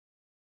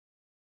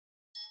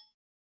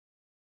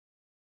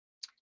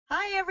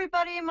Hi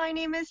everybody, my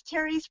name is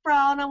Terri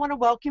Sproul and I want to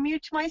welcome you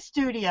to my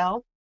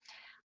studio.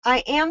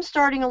 I am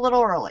starting a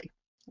little early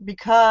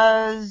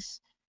because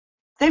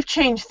they've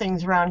changed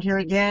things around here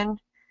again.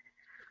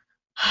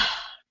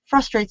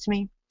 Frustrates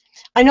me.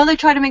 I know they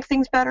try to make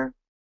things better,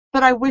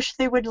 but I wish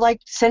they would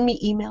send me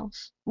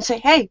emails and say,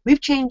 hey, we've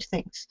changed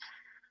things.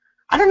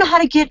 I don't know how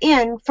to get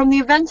in from the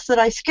events that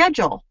I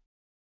schedule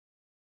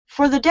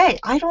for the day.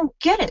 I don't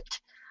get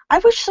it. I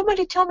wish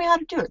somebody tell me how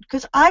to do it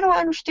because I don't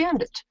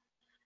understand it.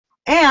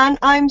 And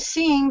I'm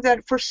seeing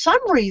that for some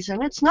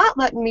reason it's not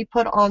letting me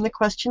put on the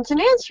questions and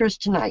answers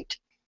tonight.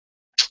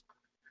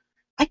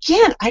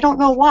 Again, I don't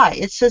know why.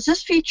 It says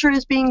this feature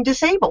is being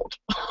disabled.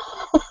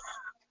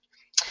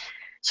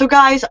 So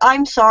guys,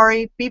 I'm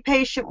sorry. Be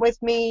patient with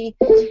me.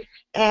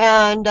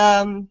 And,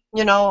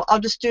 I'll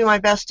just do my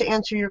best to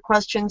answer your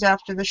questions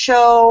after the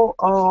show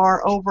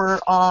or over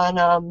on,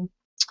 over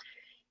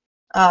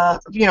on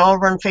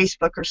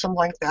Facebook or something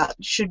like that.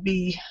 It should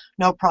be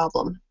no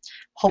problem,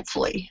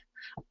 hopefully.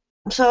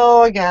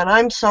 So again,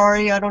 I'm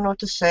sorry, I don't know what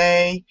to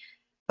say,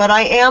 but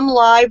I am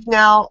live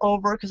now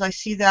over, because I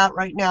see that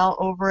right now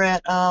over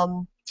at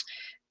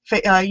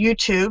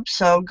YouTube,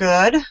 so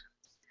good.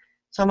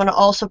 So I'm going to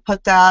also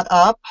put that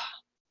up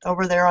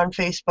over there on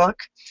Facebook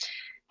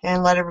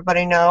and let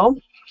everybody know.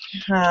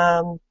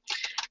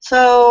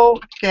 So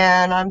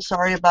again, I'm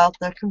sorry about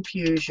the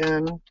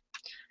confusion,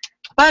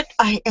 but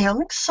I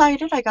am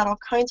excited. I got all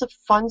kinds of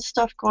fun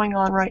stuff going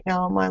on right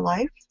now in my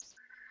life.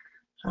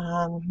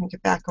 Let me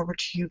get back over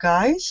to you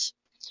guys.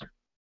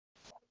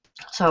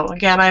 So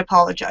again, I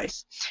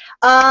apologize.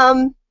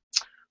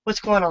 What's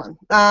going on?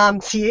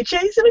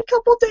 CHA's in a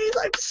couple days.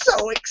 I'm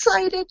so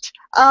excited.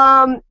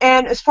 And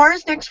as far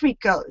as next week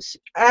goes,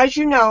 as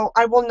you know,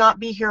 I will not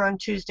be here on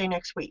Tuesday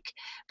next week.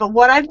 But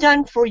what I've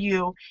done for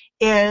you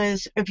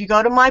is, if you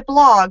go to my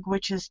blog,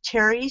 which is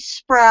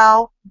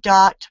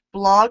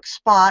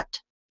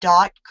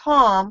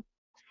terrisproul.blogspot.com,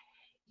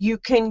 you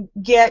can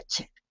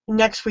get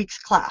next week's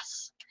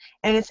class.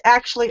 And it's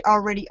actually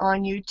already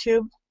on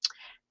YouTube,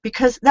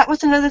 because that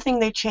was another thing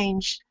they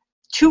changed.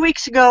 2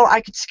 weeks ago,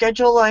 I could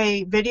schedule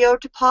a video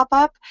to pop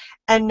up,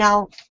 and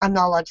now I'm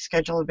not allowed to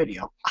schedule a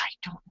video. I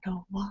don't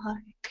know why.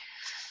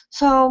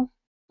 So,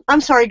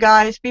 I'm sorry,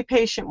 guys. Be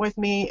patient with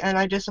me, and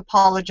I just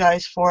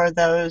apologize for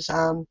those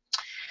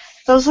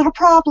little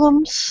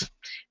problems.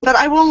 But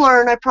I will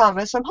learn, I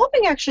promise. I'm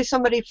hoping actually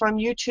somebody from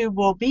YouTube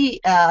will be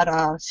at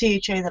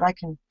CHA that I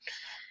can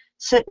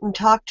sit and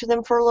talk to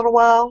them for a little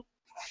while.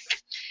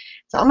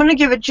 So I'm going to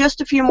give it just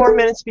a few more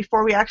minutes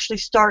before we actually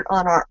start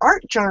on our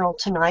art journal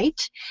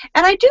tonight.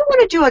 And I do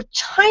want to do a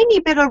tiny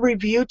bit of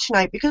review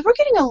tonight because we're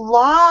getting a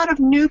lot of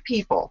new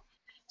people.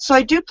 So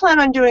I do plan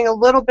on doing a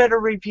little bit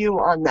of review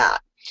on that.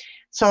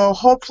 So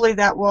hopefully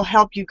that will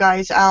help you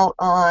guys out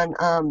on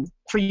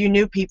for you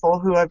new people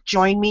who have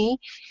joined me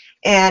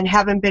and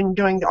haven't been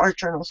doing the art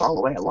journals all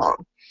the way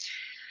along.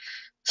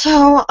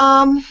 So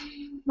I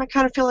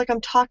kind of feel like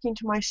I'm talking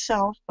to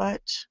myself,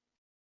 but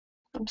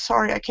I'm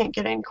sorry I can't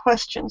get any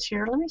questions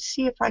here. Let me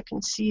see if I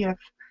can see if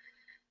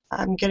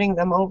I'm getting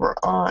them over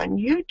on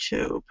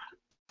YouTube.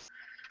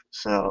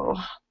 So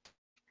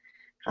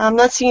I'm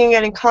not seeing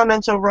any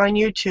comments over on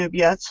YouTube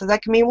yet, so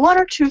that can mean one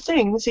or two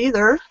things.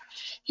 Either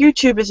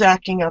YouTube is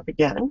acting up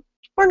again,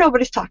 or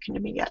nobody's talking to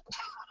me yet.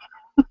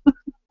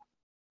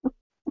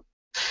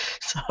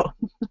 So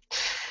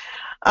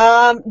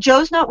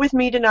Joe's not with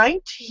me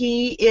tonight.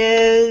 He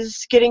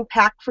is getting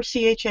packed for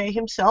CHA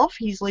himself.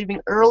 He's leaving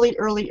early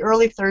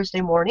Thursday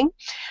morning.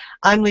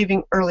 I'm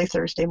leaving early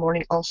Thursday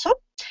morning also.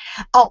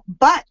 Oh,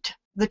 but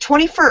the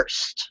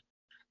 21st,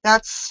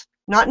 that's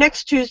not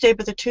next Tuesday,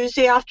 but the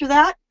Tuesday after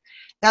that,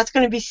 that's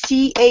going to be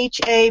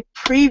CHA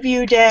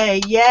Preview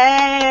Day.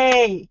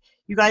 Yay!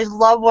 You guys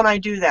love when I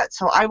do that.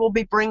 So I will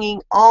be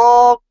bringing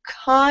all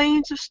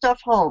kinds of stuff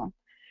home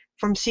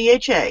from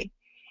CHA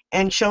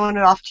and showing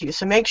it off to you.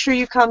 So make sure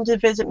you come to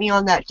visit me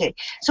on that day.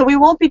 So we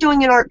won't be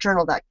doing an art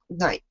journal that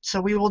night.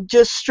 So we will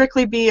just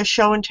strictly be a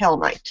show and tell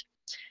night.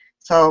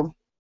 So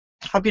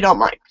hope you don't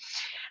mind.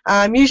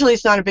 Usually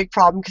it's not a big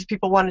problem because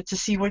people wanted to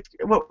see what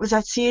was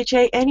at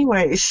CHA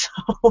anyways. So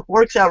it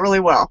works out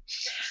really well.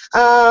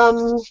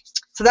 So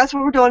that's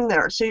what we're doing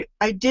there. So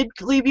I did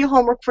leave you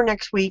homework for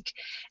next week,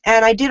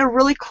 and I did a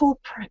really cool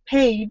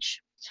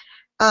page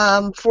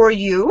for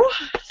you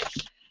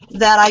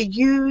that I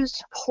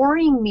used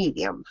pouring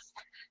medium.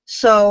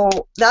 So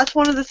that's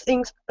one of the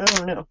things,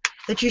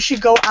 that you should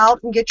go out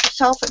and get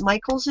yourself at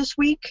Michael's this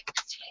week,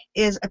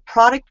 is a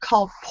product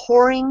called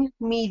pouring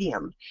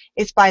medium.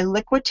 It's by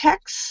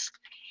Liquitex,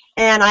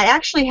 and I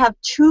actually have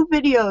 2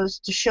 videos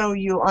to show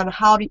you on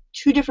how to,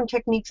 2 different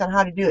techniques on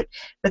how to do it.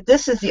 But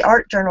this is the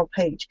art journal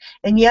page,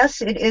 and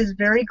yes, it is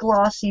very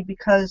glossy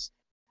because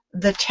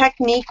the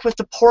technique with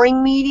the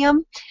pouring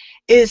medium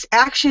is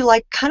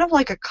actually kind of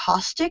like a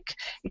caustic.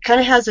 It kind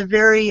of has a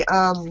very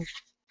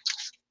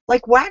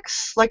like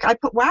wax, like I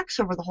put wax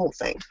over the whole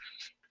thing.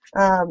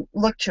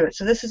 Look to it.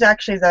 So this is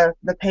actually the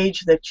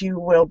page that you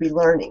will be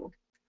learning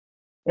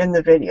in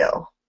the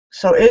video.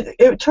 So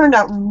it turned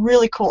out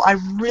really cool. I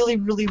really,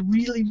 really,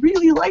 really,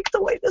 really like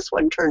the way this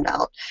one turned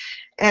out.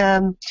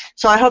 And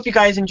so I hope you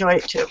guys enjoy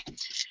it too.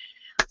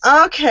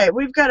 Okay,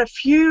 we've got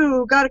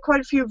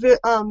quite a few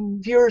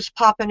viewers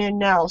popping in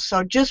now.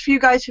 So just for you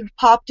guys who've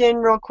popped in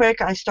real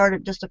quick, I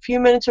started just a few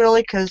minutes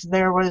early because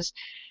there was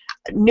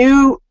a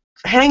new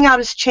Hangout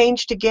has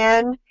changed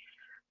again.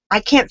 I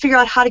can't figure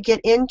out how to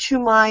get into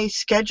my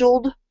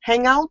scheduled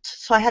Hangout,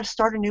 so I had to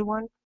start a new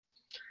one.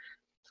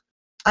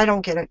 I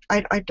don't get it.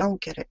 I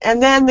don't get it.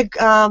 And then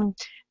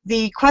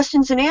the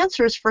questions and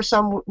answers for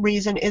some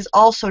reason is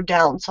also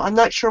down, so I'm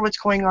not sure what's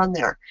going on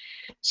there.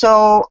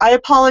 So I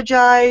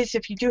apologize.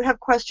 If you do have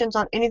questions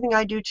on anything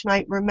I do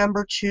tonight,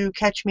 remember to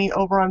catch me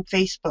over on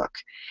Facebook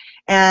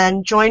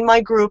and join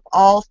my group,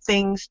 All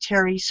Things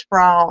Terri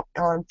Sproul,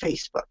 on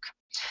Facebook.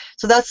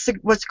 So that's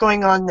what's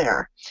going on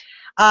there.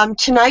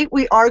 Tonight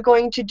we are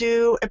going to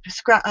do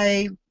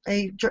a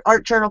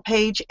art journal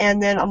page,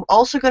 and then I'm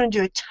also going to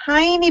do a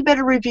tiny bit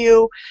of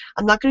review.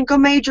 I'm not going to go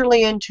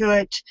majorly into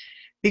it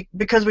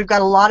because we've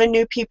got a lot of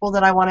new people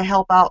that I want to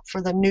help out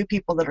for the new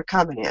people that are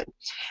coming in.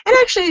 And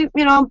actually,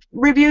 you know,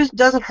 reviews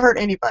doesn't hurt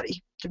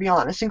anybody, to be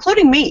honest,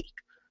 including me,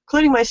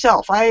 including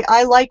myself.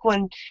 I like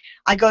when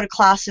I go to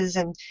classes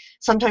and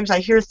sometimes I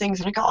hear things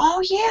and I go,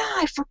 oh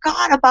yeah, I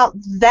forgot about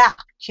that,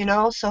 you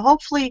know. So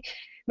hopefully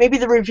maybe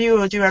the review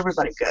will do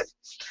everybody good.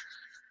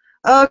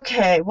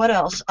 Okay, what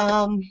else?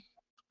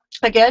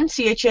 Again,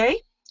 CHA.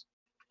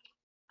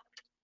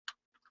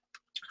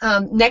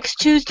 Next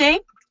Tuesday,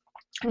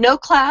 no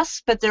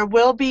class, but there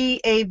will be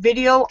a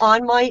video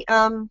on my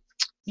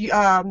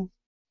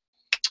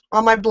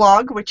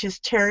blog, which is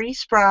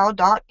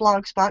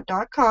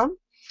terrisproul.blogspot.com.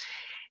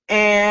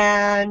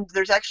 And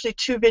there's actually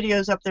 2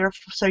 videos up there,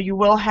 so you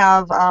will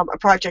have a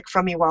project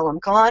from me while I'm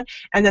gone.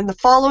 And then the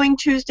following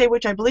Tuesday,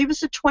 which I believe is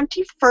the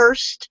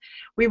 21st,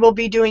 we will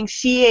be doing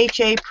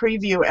CHA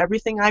preview,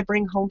 everything I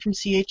bring home from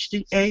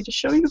CHA to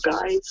show you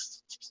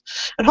guys.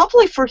 And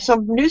hopefully for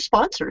some new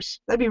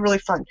sponsors. That'd be really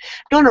fun.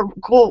 I'm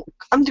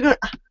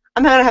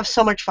gonna have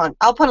so much fun.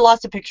 I'll put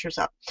lots of pictures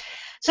up.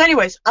 So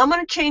anyways, I'm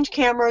gonna change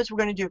cameras. We're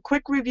gonna do a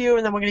quick review,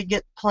 and then we're gonna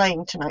get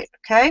playing tonight,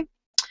 okay?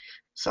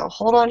 So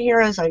hold on here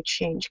as I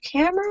change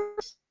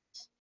cameras.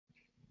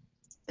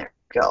 There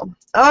we go.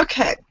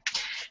 Okay.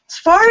 As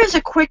far as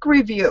a quick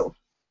review,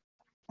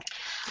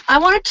 I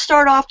wanted to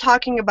start off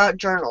talking about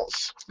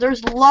journals.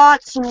 There's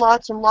lots and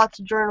lots and lots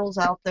of journals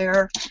out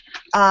there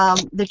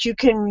that you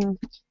can,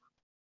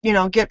 you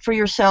know, get for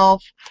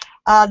yourself.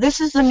 This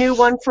is the new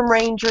one from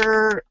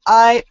Ranger.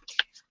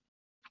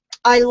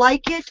 I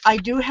like it. I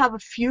do have a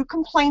few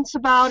complaints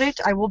about it.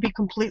 I will be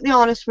completely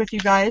honest with you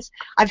guys.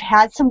 I've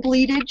had some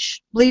bleed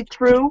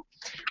through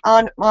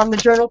on the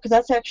journal, because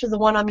that's actually the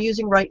one I'm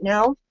using right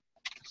now.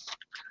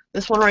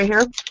 This one right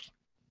here.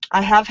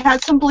 I have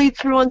had some bleed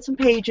through on some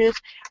pages.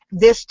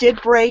 This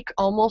did break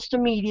almost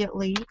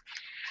immediately.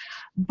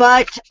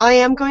 But I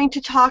am going to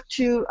talk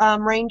to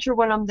Ranger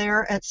when I'm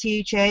there at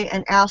CHA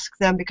and ask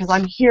them, because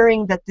I'm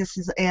hearing that this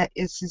is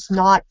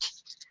not,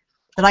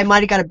 that I might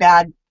have got a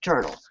bad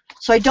journal.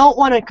 So I don't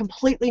want to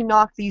completely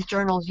knock these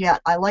journals yet.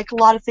 I like a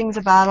lot of things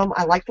about them.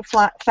 I like the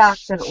fact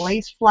that it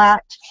lays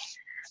flat.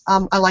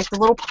 I like the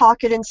little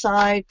pocket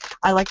inside.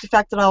 I like the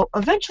fact that I'll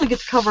eventually get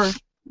to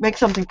make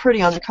something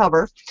pretty on the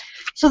cover.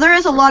 So there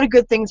is a lot of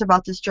good things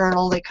about this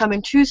journal. They come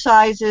in 2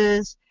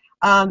 sizes.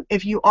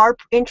 If you are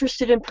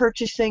interested in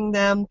purchasing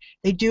them,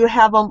 they do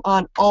have them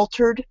on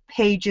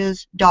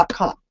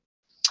alteredpages.com.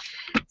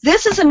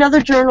 This is another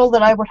journal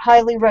that I would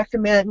highly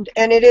recommend,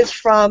 and it is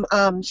from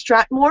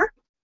Stratmore.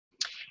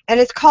 And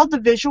it's called the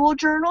Visual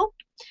Journal.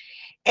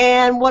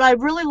 And what I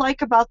really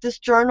like about this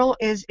journal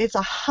is it's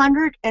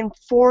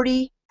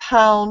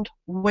 140-pound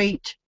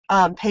weight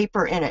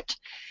paper in it.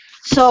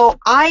 So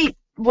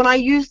when I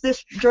used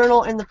this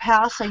journal in the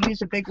past, I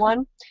used a big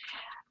one.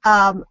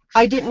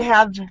 I didn't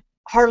have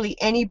hardly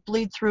any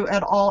bleed through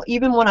at all,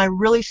 even when I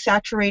really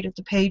saturated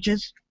the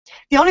pages.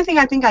 The only thing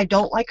I think I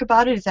don't like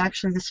about it is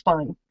actually the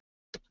spine.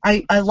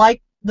 I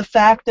like the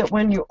fact that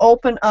when you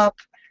open up,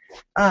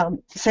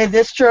 say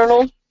this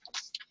journal,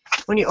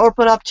 when you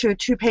open up to a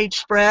 2-page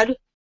spread,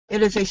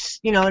 it is a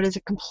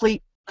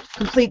complete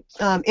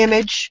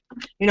image.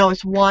 You know,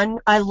 it's one.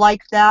 I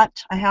like that,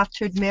 I have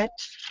to admit.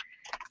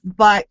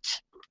 But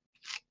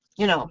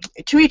you know,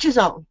 to each his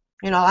own.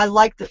 You know, I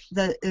like that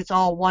it's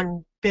all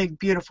one big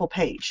beautiful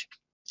page.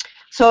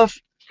 So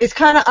it's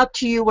kind of up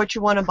to you what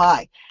you want to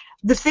buy.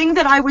 The thing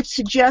that I would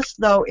suggest,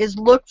 though, is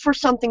look for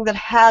something that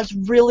has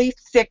really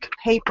thick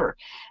paper.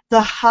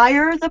 The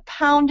higher the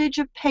poundage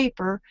of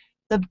paper,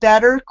 the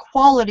better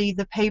quality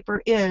the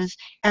paper is,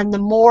 and the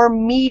more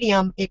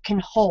medium it can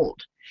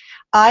hold.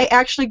 I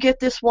actually get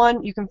this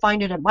one. You can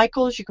find it at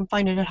Michael's, you can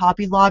find it at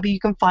Hobby Lobby, you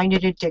can find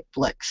it at Dick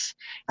Blick's.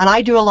 And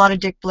I do a lot of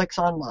Dick Blick's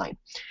online.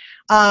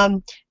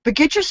 But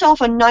get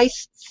yourself a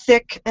nice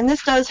thick, and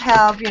this does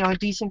have, you know, a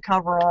decent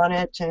cover on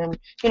it, and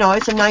you know,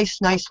 it's a nice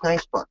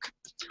book.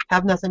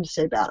 Have nothing to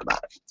say bad about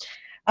it.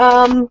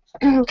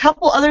 A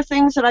couple other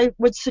things that I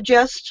would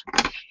suggest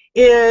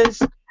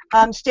is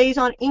Stays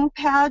on ink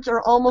pads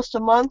are almost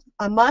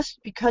a must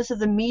because of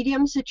the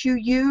mediums that you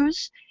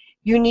use.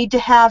 You need to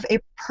have a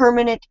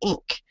permanent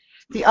ink.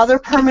 The other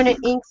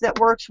permanent ink that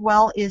works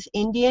well is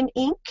Indian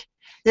ink.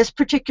 This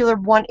particular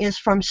one is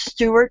from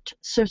Stewart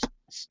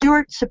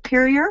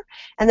Superior,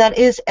 and that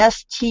is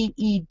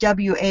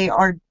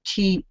STEWART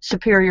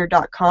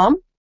superior.com.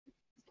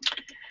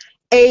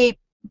 A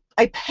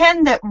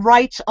pen that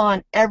writes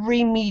on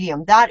every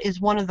medium. That is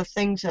one of the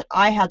things that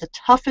I had the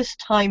toughest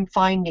time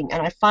finding,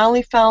 and I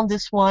finally found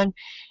this one,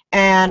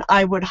 and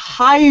I would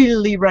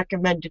highly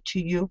recommend it to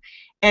you.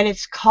 And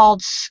it's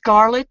called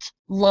Scarlet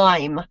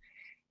Lime,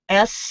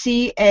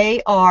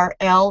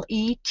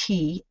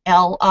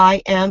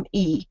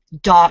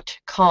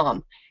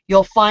 SCARLETLIME.com.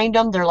 You'll find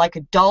them. They're like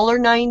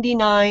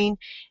 $1.99.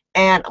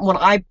 And when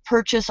I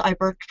purchased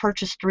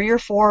 3 or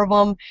 4 of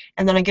them,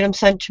 and then I get them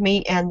sent to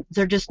me, and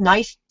they're just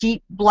nice,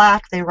 deep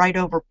black. They write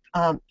over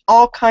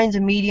all kinds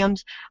of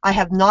mediums. I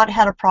have not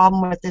had a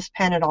problem with this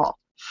pen at all.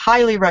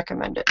 Highly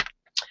recommend it.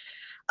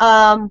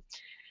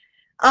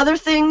 Other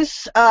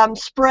things,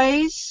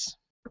 sprays,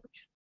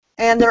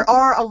 and there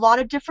are a lot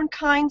of different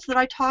kinds that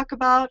I talk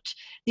about.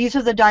 These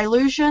are the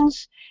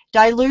dilutions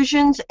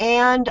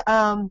and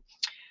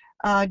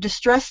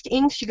distressed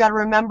inks, you got to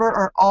remember,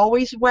 are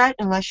always wet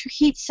unless you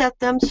heat set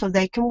them, so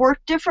they can work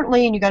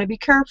differently, and you got to be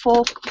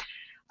careful.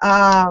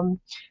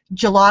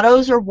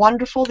 Gelatos are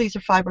wonderful. These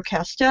are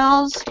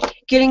Faber-Castells.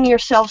 Getting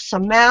yourself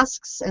some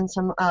masks and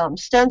some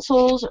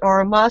stencils are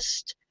a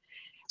must.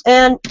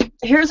 And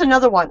here's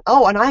another one.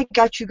 Oh, and I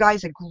got you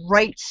guys a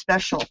great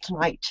special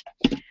tonight.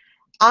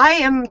 I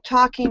am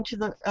talking to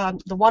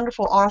the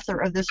wonderful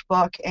author of this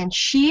book, and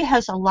she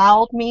has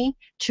allowed me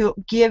to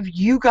give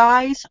you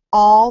guys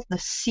all the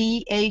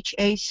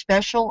CHA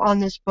special on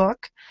this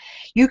book.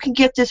 You can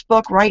get this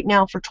book right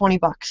now for 20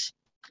 bucks.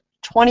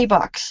 20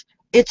 bucks.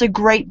 It's a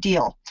great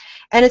deal.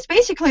 And it's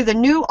basically the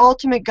new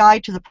ultimate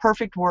guide to the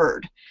perfect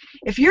word.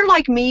 If you're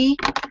like me,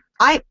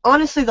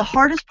 honestly, the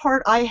hardest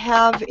part I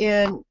have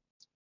in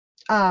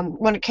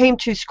when it came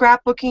to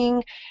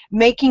scrapbooking,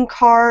 making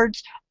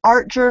cards,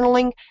 art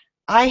journaling,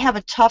 I have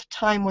a tough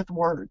time with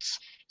words.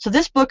 So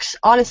this book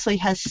honestly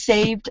has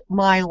saved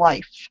my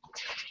life.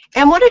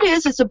 And what it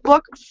is a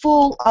book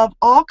full of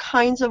all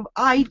kinds of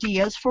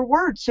ideas for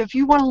words. So if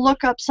you want to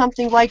look up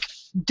something like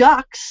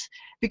ducks,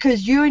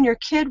 because you and your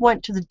kid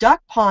went to the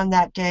duck pond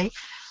that day,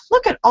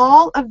 look at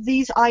all of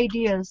these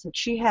ideas that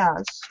she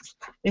has.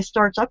 It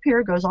starts up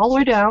here, goes all the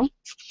way down,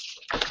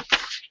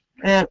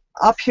 and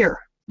up here,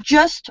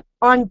 just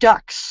on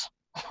ducks.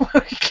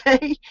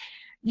 Okay?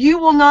 You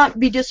will not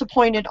be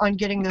disappointed on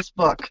getting this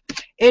book.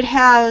 It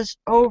has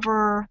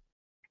over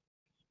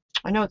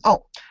 50.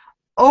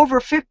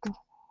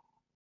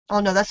 Oh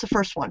no, that's the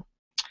first one.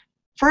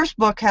 First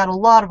book had a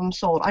lot of them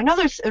sold. I know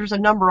there's a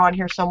number on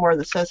here somewhere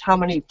that says how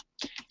many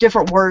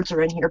different words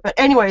are in here. But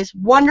anyways,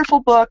 wonderful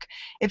book.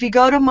 If you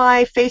go to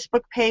my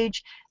Facebook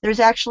page,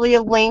 there's actually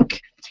a link,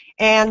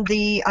 and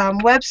the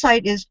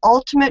website is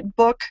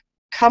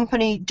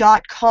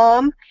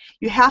ultimatebookcompany.com.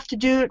 You have to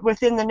do it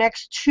within the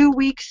next 2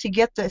 weeks to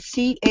get the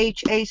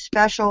CHA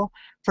special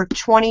for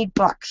 20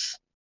 bucks.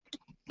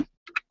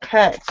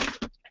 Okay.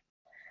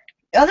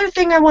 The other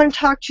thing I want to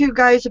talk to you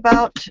guys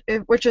about,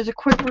 which is a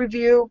quick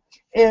review,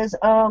 is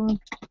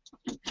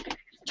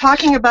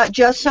talking about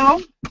gesso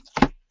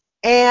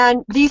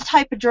and these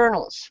type of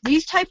journals.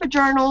 These type of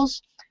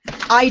journals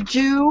I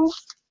do,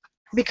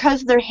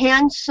 because they're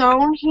hand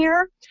sewn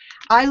here,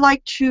 I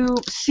like to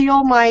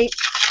seal my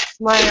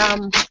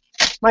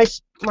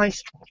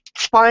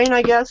spine,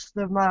 I guess.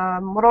 The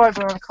what do I want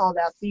to call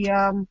that?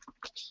 The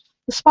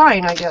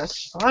spine, I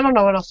guess. I don't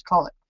know what else to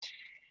call it.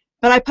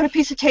 But I put a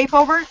piece of tape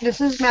over it.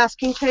 This is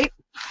masking tape.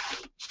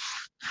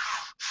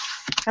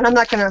 And I'm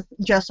not going to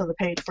gesso the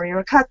page for you.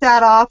 I cut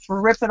that off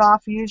or rip it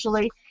off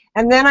usually.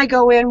 And then I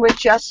go in with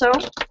gesso.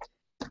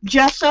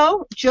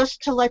 Gesso,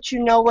 just to let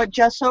you know what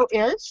gesso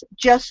is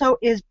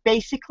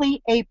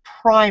basically a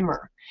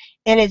primer.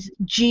 And it's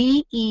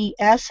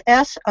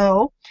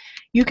Gesso.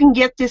 You can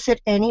get this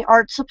at any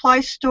art supply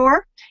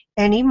store,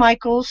 any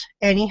Michael's,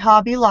 any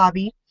Hobby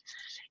Lobby.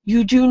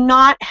 You do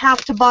not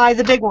have to buy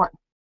the big one.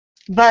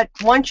 But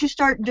once you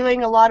start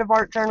doing a lot of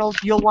art journals,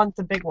 you'll want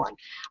the big one.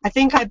 I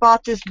think I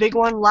bought this big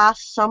one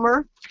last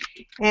summer,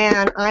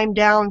 and I'm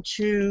down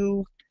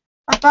to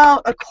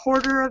about a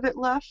quarter of it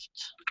left.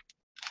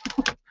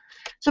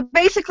 So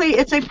basically,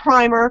 it's a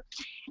primer,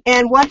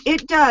 and what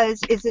it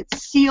does is it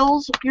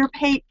seals your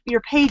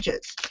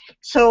pages.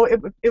 So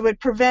it would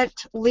prevent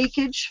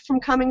leakage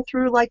from coming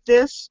through like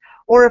this,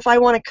 or if I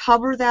want to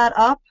cover that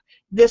up,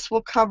 this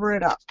will cover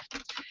it up.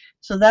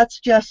 So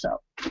that's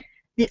gesso.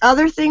 The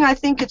other thing I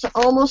think it's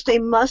almost a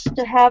must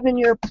to have in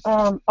your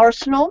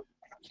arsenal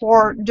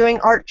for doing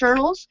art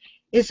journals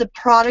is a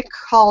product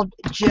called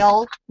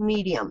Gel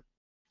Medium.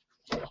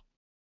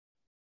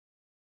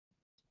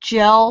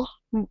 Gel,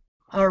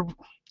 or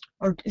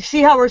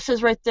see how it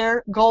says right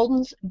there,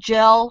 Golden's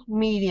Gel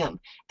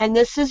Medium. And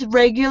this is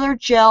regular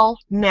gel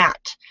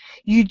matte.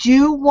 You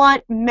do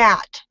want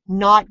matte,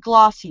 not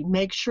glossy.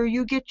 Make sure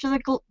you get to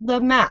the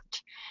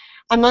matte.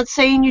 I'm not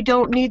saying you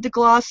don't need the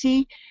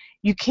glossy.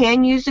 You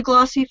can use the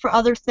glossy for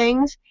other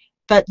things,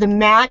 but the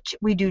matte,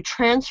 we do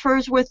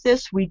transfers with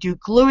this, we do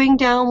gluing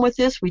down with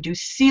this, we do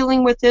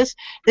sealing with this.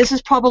 This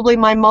is probably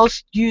my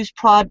most used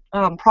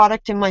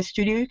product in my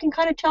studio. You can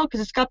kind of tell because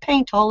it's got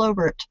paint all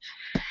over it.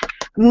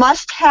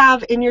 Must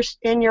have in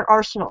your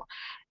arsenal.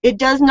 It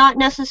does not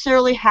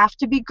necessarily have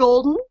to be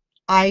Golden.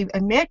 I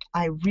admit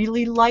I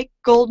really like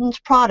Golden's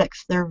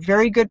products. They're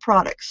very good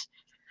products.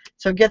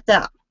 So get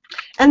that.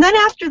 And then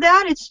after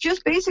that, it's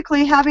just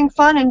basically having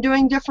fun and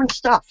doing different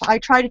stuff. I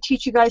try to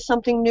teach you guys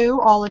something new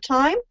all the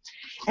time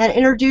and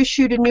introduce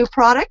you to new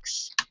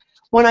products.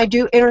 When I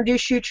do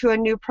introduce you to a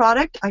new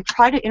product, I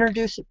try to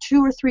introduce it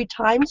 2 or 3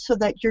 times so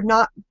that you're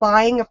not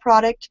buying a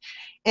product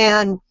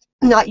and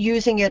not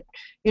using it,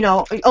 you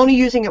know, only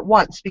using it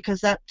once, because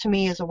that to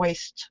me is a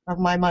waste of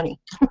my money.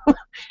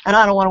 And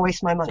I don't want to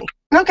waste my money.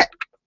 Okay,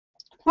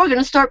 we're going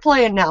to start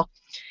playing now.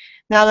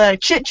 Now that I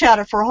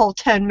chit-chatted for a whole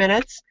 10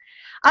 minutes.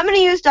 I'm going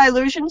to use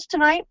dilutions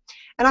tonight,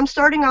 and I'm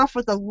starting off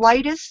with the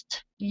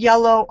lightest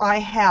yellow I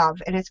have,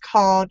 and it's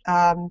called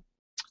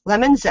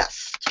Lemon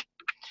Zest.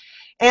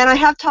 And I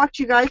have talked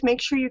to you guys,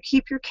 make sure you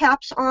keep your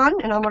caps on,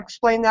 and I'm going to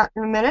explain that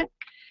in a minute.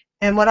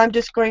 And what I'm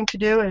just going to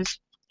do is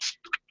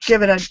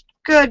give it a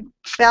good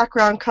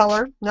background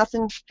color,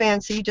 nothing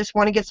fancy, just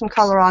want to get some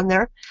color on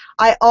there.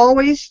 I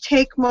always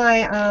take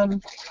my,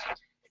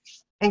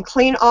 and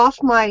clean off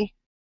my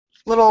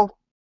little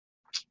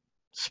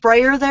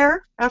sprayer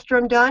there after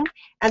I'm done,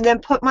 and then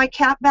put my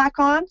cap back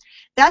on.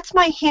 That's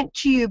my hint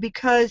to you,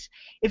 because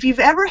if you've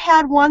ever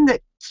had one that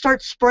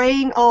starts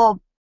spraying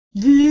all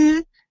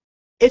bleh,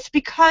 it's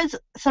because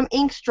some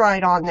ink's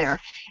dried on there,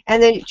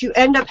 and then you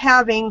end up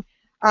having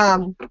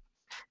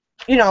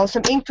you know,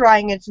 some ink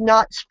drying. It's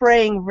not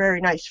spraying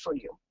very nice for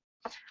you.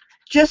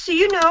 Just so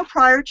you know,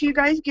 prior to you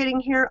guys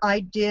getting here, I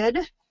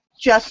did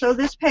gesso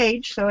this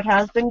page, so it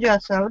has been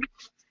gessoed,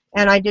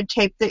 and I did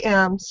tape the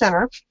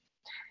center.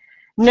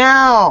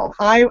 Now,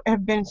 I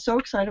have been so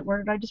excited. Where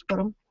did I just put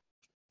them?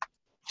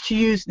 To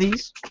use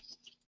these.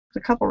 There's a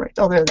couple right.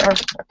 Oh, there they are.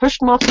 I pushed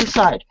them off to the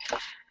side.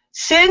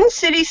 Sin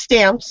City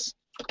Stamps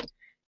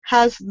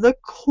has the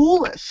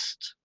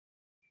coolest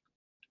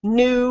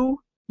new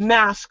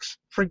masks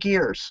for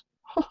gears.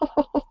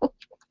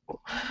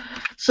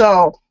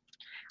 So,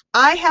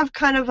 I have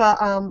kind of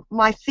a,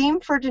 my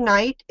theme for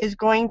tonight is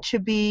going to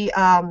be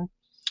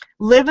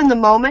live in the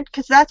moment,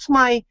 because that's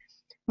my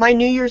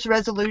New Year's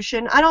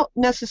resolution. I don't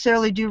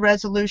necessarily do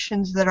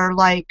resolutions that are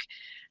like,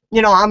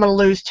 you know, I'm going to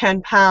lose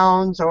 10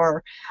 pounds,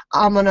 or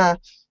I'm going to,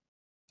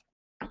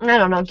 I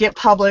don't know, get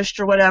published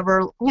or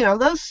whatever. You know,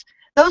 those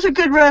are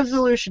good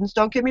resolutions,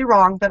 don't get me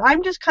wrong, but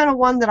I'm just kind of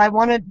one that I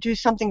want to do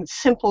something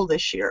simple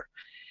this year.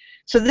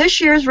 So this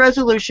year's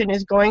resolution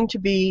is going to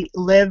be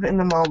live in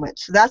the moment.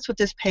 So that's what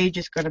this page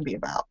is going to be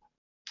about.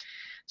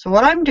 So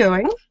what I'm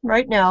doing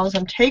right now is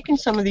I'm taking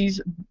some of these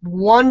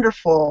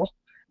wonderful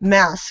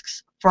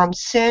masks from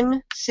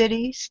Sin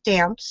City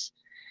Stamps,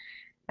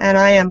 and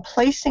I am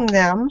placing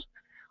them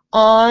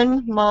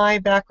on my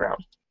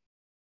background.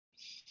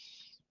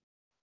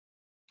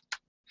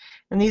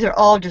 And these are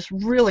all just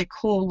really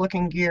cool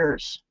looking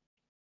gears.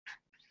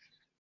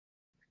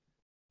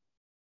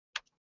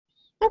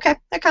 Okay,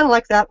 I kind of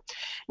like that.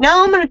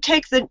 Now I'm going to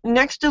take the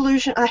next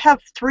dilution. I have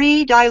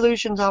 3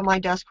 dilutions on my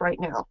desk right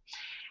now.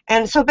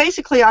 And so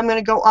basically I'm going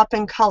to go up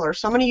in color.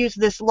 So I'm going to use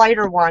this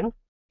lighter one,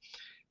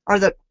 or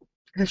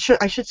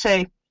I should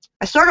say,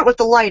 I started with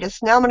the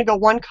lightest. Now I'm going to go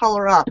 1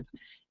 color up.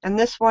 And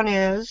this one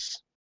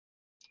is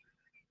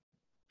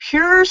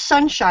Pure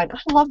Sunshine.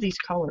 I love these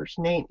colors,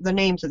 the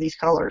names of these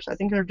colors. I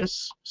think they're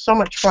just so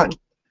much fun.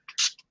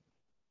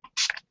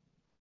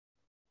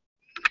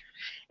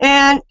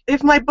 And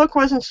if my book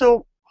wasn't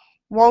so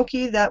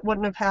wonky, that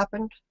wouldn't have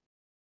happened.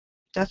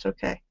 That's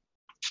okay.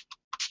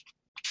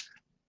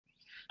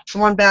 The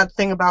one bad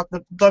thing about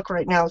the book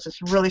right now is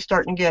it's really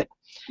starting to get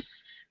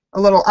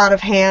a little out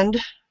of hand,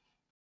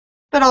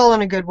 but all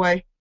in a good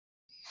way.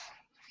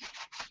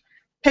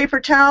 Paper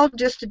towel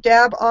just to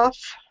dab off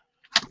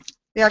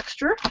the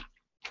extra.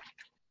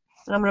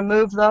 And I'm going to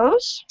move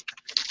those.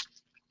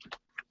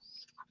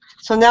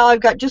 So now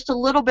I've got just a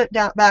little bit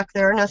down back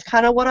there, and that's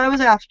kind of what I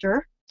was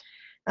after.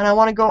 And I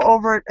want to go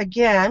over it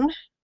again,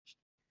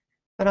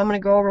 but I'm going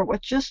to go over it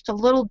with just a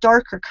little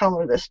darker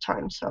color this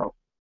time. So,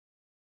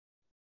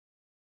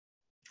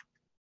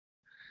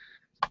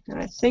 and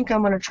I think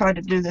I'm going to try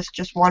to do this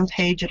just 1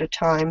 page at a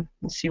time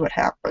and see what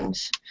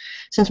happens.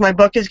 Since my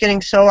book is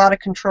getting so out of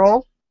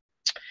control,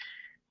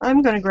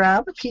 I'm going to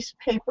grab a piece of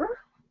paper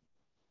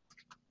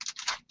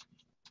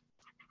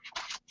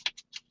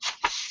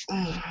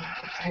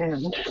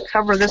and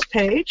cover this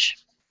page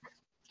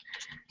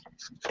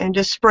and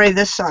just spray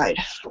this side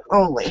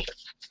only,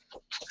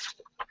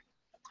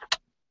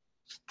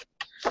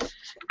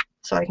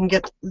 so I can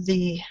get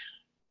the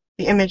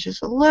images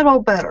a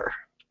little better.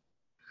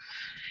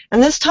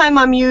 And this time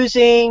I'm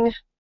using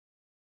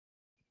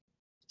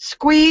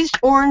squeezed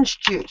orange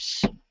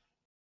juice.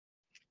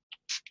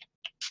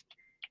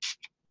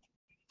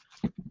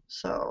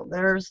 So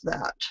there's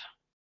that.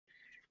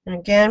 And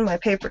again, my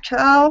paper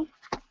towel.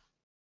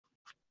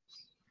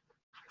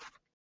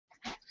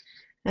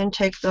 And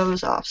take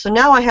those off. So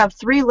now I have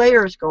 3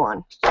 layers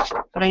going,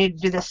 but I need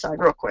to do this side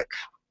real quick.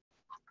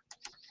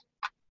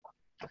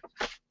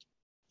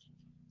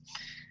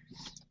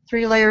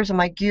 3 layers of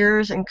my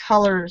gears and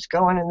colors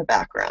going in the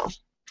background.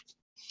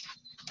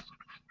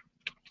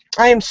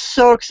 I am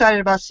so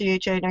excited about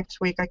CHA next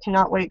week. I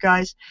cannot wait,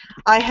 guys.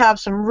 I have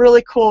some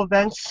really cool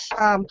events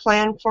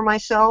planned for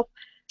myself.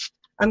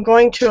 I'm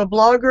going to a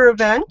blogger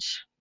event,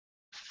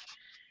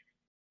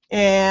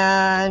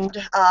 and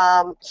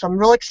so I'm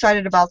really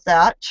excited about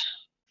that.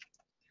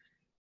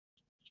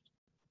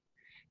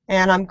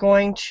 And I'm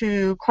going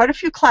to quite a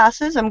few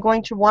classes. I'm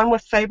going to one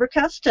with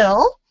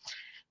Faber-Castell,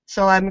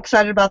 so I'm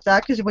excited about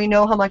that because we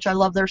know how much I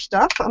love their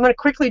stuff. I'm going to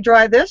quickly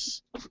dry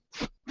this.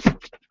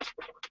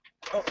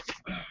 Oh.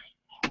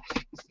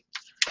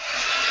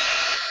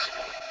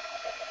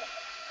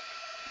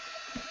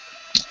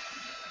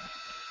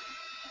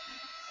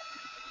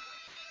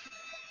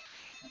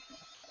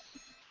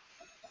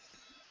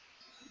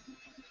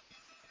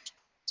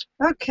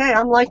 Okay,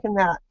 I'm liking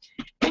that.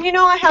 And you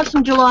know, I have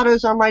some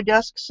gelatos on my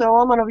desk, so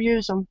I'm going to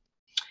use them.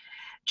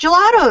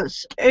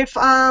 Gelatos, if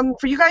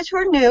for you guys who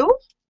are new,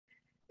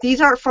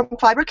 these are from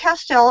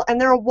Faber-Castell, and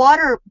they're a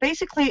water,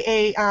 basically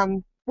a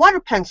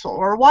water pencil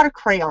or a water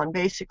crayon,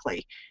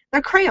 basically.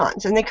 They're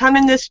crayons, and they come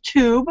in this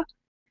tube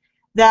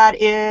that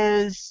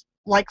is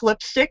like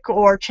lipstick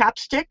or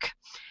chapstick,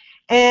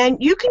 and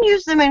you can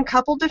use them in a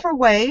couple different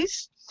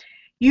ways.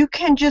 You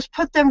can just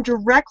put them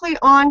directly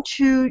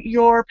onto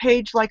your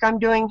page like I'm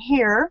doing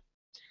here,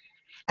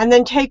 and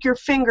then take your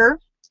finger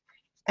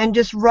and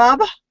just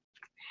rub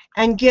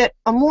and get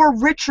a more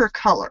richer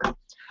color.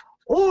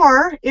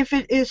 Or if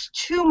it is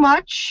too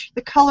much,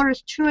 the color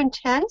is too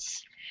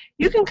intense,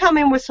 you can come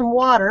in with some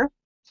water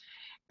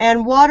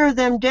and water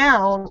them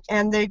down,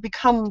 and they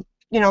become,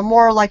 you know,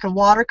 more like a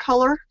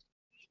watercolor,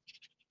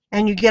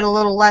 and you get a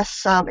little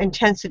less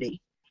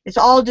intensity. It's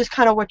all just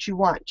kind of what you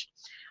want.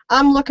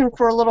 I'm looking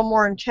for a little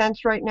more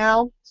intense right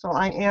now, so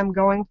I am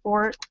going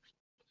for it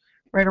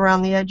right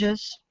around the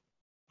edges.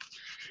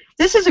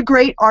 This is a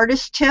great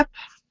artist tip.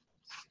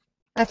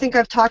 I think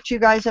I've talked to you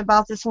guys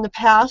about this in the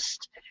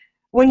past.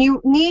 When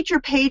you need your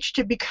page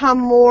to become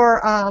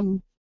more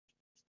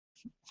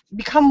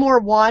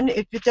one,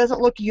 if it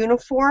doesn't look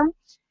uniform,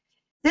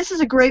 this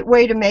is a great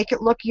way to make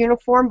it look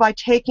uniform by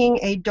taking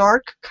a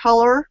dark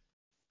color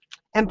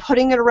and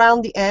putting it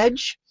around the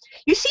edge.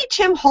 You see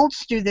Tim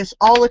Holtz do this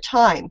all the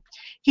time.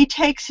 He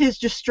takes his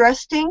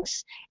distress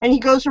inks and he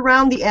goes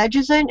around the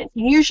edges, and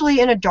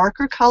usually in a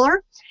darker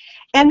color.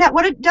 And that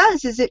what it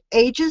does is it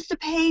ages the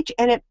page,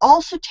 and it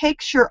also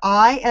takes your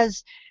eye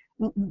as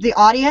the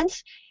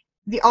audience.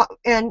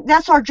 And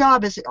that's our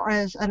job as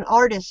an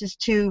artist, is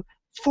to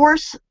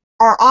force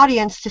our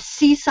audience to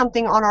see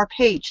something on our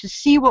page, to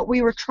see what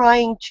we were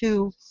trying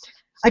to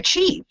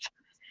achieve.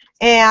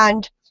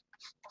 And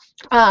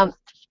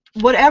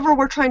whatever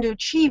we're trying to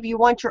achieve, you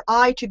want your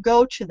eye to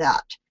go to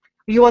that.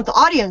 You want the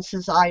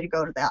audience's eye to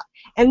go to that.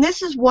 And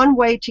this is one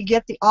way to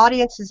get the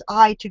audience's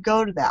eye to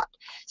go to that.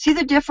 See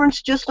the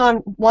difference just on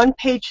one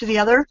page to the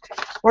other?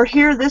 Where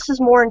here this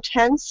is more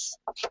intense.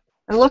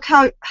 And look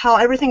how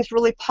everything's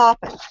really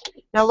popping.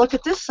 Now look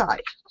at this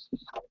side.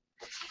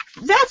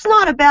 That's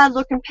not a bad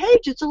looking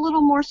page. It's a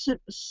little more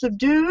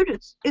subdued.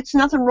 It's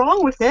nothing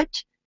wrong with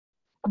it.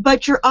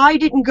 But your eye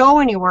didn't go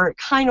anywhere. It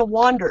kind of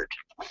wandered.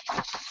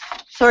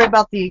 Sorry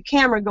about the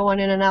camera going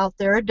in and out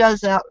there. It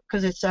does that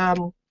because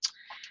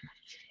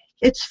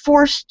it's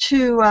forced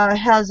to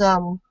has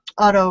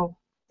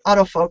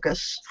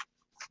autofocus.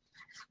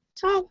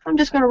 So I'm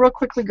just going to real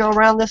quickly go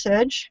around this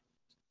edge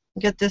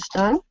and get this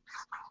done.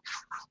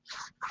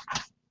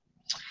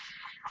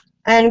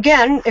 And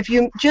again, if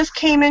you just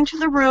came into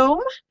the room,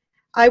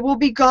 I will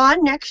be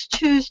gone next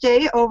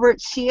Tuesday over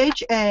at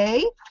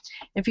CHA.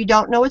 If you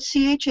don't know what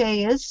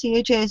CHA is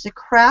the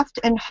Craft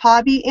and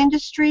Hobby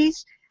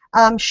Industries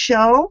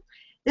show.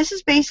 This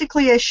is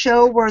basically a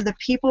show where the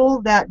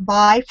people that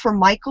buy for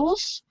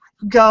Michaels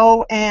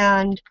go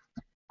and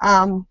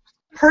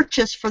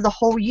purchase for the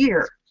whole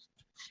year.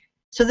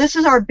 So this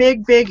is our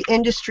big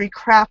industry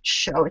craft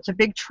show. It's a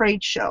big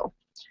trade show.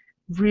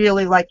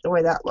 Really like the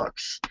way that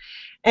looks.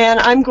 And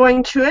I'm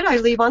going to it. I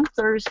leave on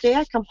Thursday.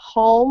 I come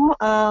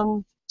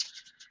home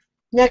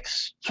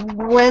next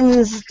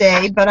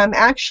Wednesday, but I'm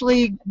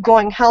actually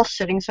going house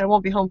sitting, so I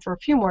won't be home for a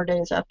few more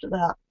days after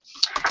that.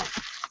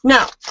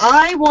 Now,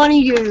 I want to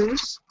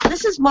use,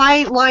 this is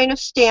my line of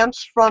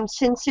stamps from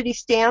Sin City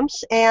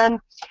Stamps, and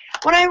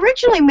when I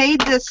originally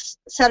made this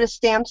set of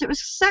stamps, it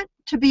was set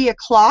to be a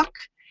clock,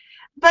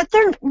 but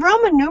they're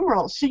Roman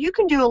numerals, so you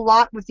can do a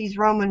lot with these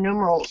Roman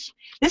numerals.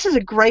 This is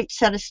a great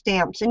set of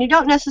stamps, and you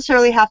don't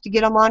necessarily have to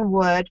get them on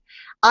wood.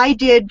 I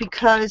did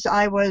because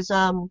I was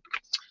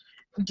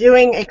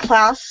doing a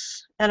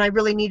class, and I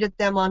really needed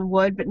them on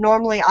wood, but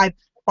normally I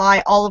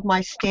buy all of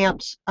my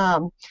stamps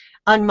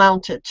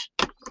unmounted.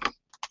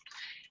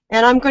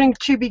 And I'm going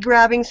to be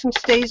grabbing some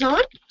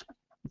StazOn.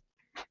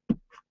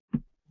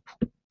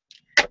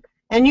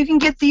 And you can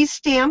get these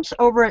stamps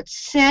over at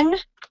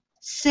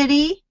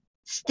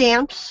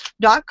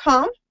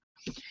sincitystamps.com.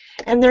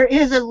 And there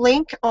is a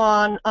link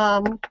on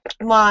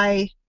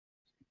my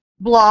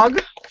blog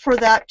for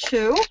that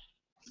too.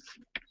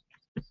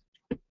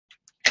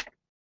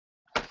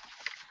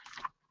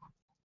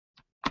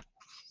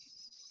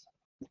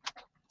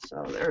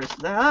 So there's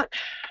that.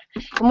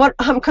 And what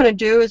I'm going to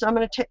do is I'm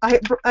going to take,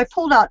 I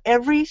pulled out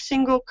every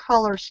single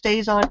color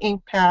Stays On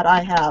ink pad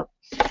I have.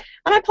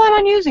 And I plan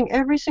on using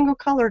every single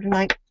color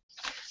tonight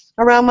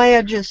around my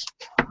edges.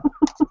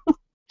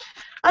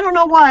 I don't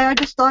know why, I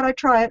just thought I'd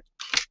try it.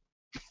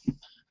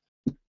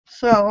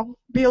 So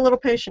be a little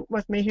patient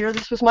with me here.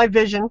 This was my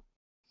vision.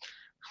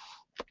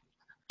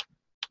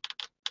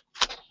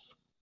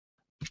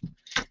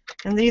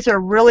 And these are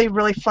really,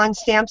 really fun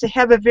stamps. They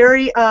have a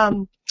very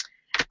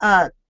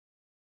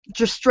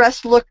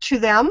distressed look to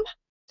them.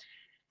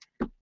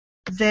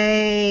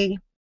 They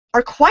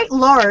are quite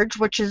large,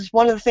 which is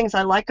one of the things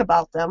I like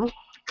about them.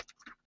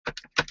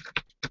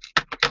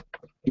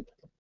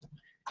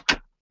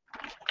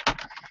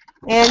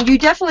 And you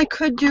definitely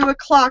could do a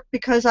clock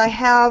because I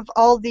have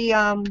all the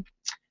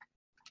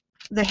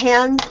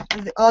hands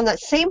on that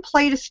same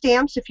plate of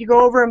stamps. If you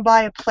go over and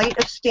buy a plate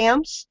of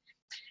stamps,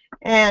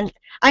 and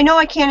I know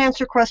I can't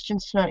answer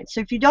questions tonight, so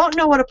if you don't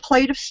know what a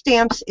plate of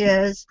stamps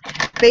is,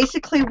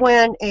 basically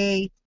when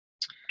a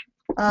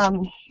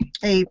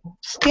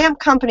stamp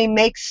company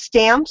makes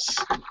stamps,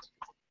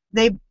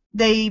 they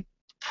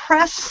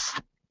press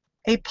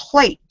a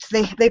plate.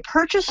 They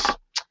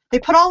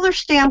put all their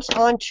stamps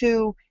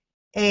onto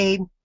a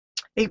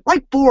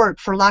like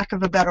board, for lack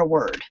of a better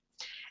word,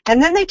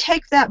 and then they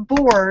take that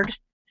board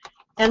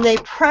and they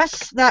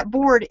press that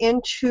board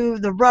into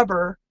the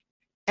rubber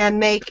and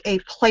make a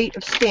plate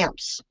of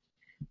stamps.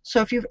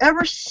 So if you've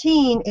ever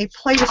seen a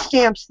plate of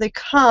stamps, they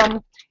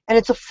come and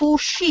it's a full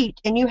sheet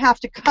and you have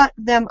to cut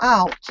them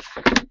out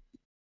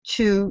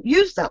to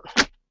use them.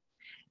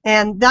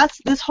 And that's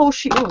this whole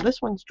sheet. Oh, this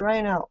one's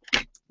drying out.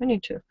 I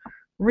need to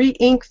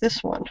re-ink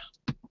this one.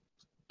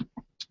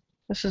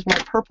 This is my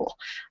purple.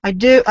 I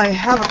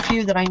have a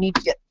few that I need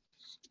to get.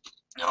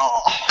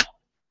 Oh.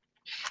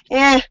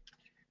 I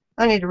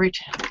need to reach.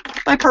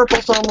 My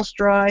purple's almost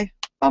dry.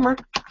 Bummer.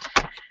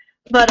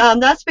 But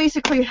that's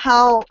basically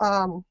how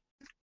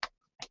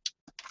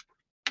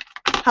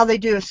they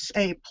do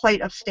a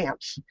plate of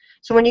stamps.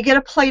 So when you get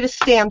a plate of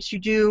stamps, you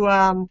do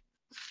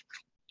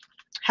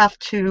have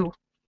to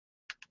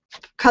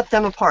cut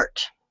them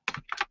apart.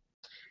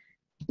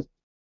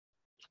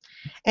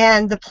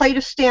 And the plate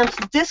of stamps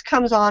that this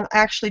comes on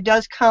actually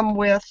does come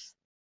with,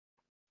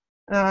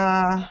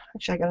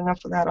 actually I got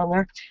enough of that on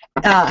there,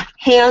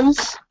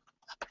 hands,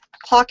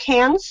 clock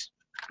hands,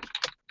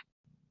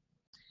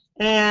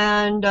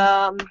 and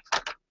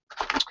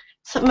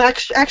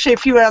actually a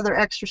few other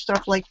extra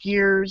stuff like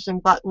gears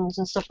and buttons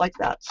and stuff like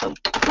that. So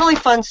really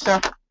fun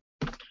stuff,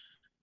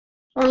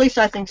 or at least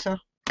I think so.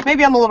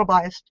 Maybe I'm a little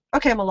biased.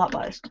 Okay, I'm a lot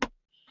biased.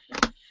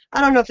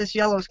 I don't know if this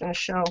yellow is going to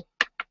show.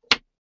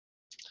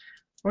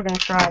 We're going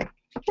to try.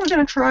 We're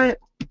going to try it.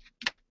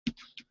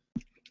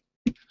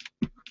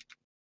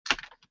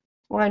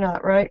 Why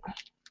not, right?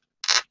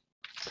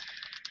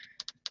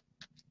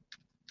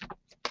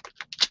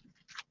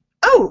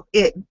 Oh,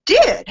 it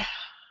did!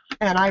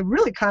 And I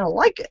really kind of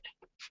like it.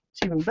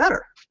 It's even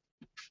better.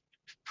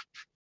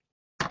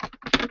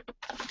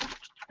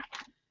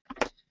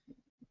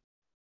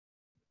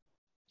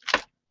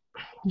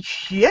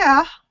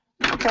 Yeah.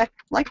 Okay.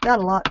 Like that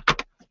a lot.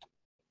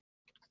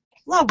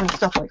 Love when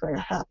stuff like that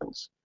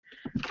happens.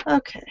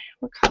 Okay,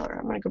 what color?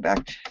 I'm going to go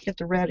back to get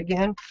the red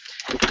again.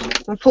 I'm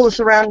going to pull this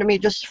around to me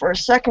just for a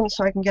second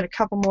so I can get a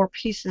couple more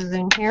pieces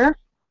in here.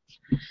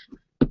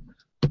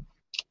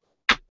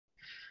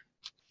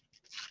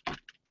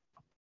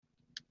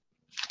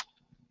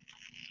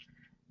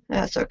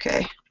 That's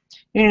okay.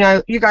 You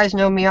know, you guys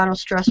know me. I don't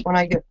stress when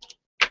I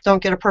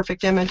don't get a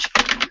perfect image.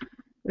 It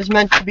was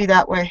meant to be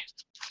that way.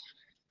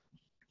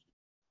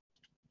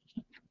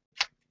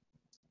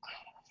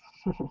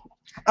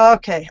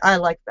 Okay, I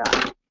like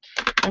that.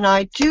 And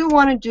I do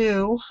want to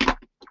do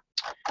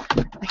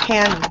a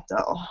hand,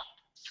 though. I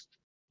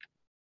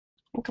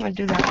think I'm going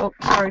to do that. Oh,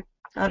 sorry,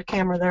 out of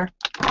camera there.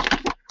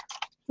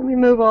 Let me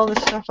move all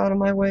this stuff out of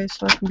my way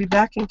so I can be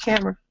back in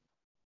camera.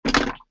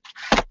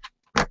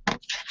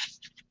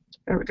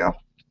 There we go. I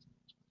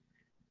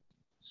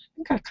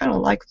think I kind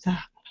of like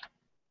that.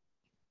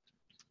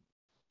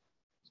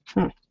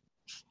 I think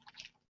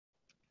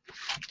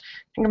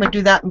I'm going to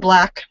do that in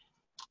black.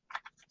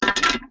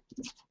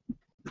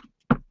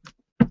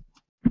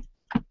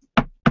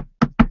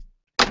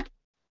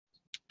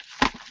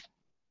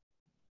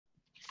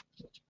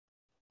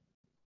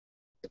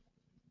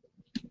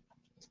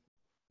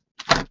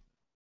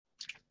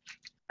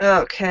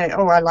 Okay,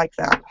 oh, I like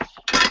that.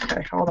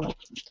 Okay, hold on.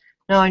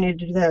 Now I need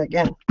to do that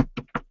again.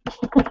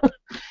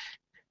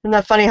 Isn't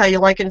that funny how you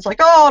like it? It's like,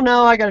 oh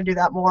no, I got to do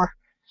that more.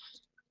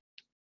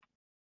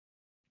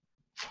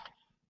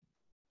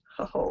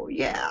 Oh,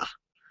 yeah.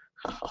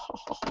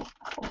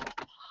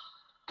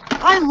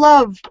 I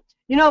love,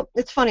 you know,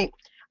 it's funny.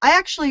 I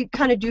actually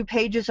kind of do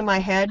pages in my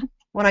head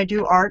when I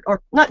do art,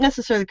 or not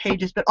necessarily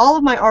pages, but all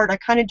of my art I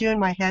kind of do in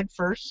my head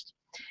first.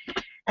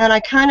 And I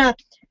kind of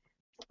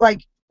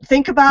like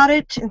think about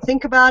it and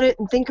think about it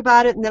and think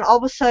about it, and then all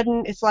of a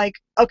sudden it's like,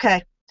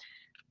 okay,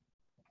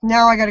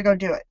 now I got to go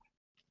do it.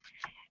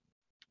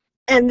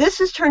 And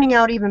this is turning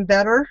out even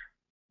better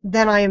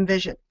than I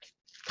envisioned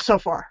so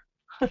far.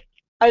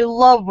 I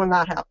love when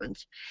that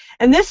happens.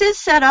 And this is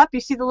set up.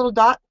 You see the little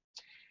dot?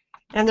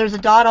 And there's a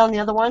dot on the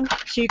other one,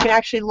 so you can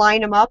actually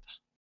line them up.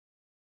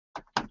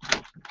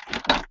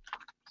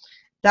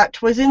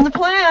 That was in the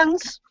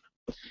plans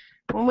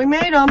when we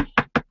made them.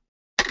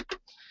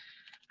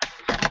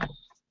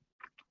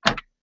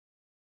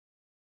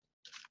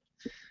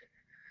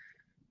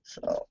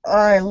 So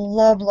I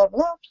love, love,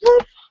 love,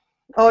 love.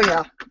 Oh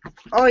yeah.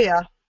 Oh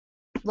yeah.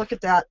 Look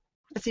at that.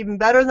 It's even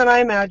better than I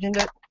imagined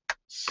it.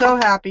 So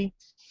happy.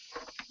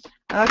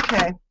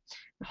 Okay.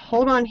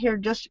 Hold on here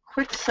just a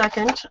quick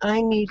second.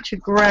 I need to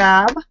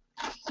grab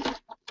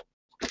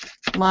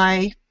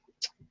my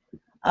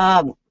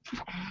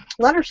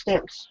letter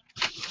stamps.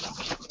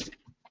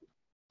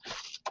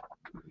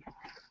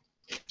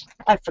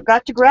 I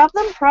forgot to grab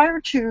them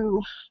prior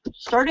to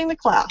starting the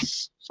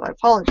class, so I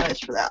apologize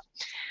for that.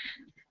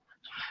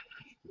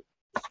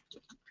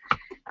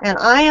 And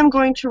I am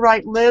going to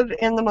write live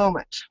in the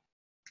moment.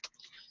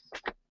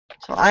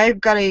 So I've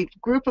got a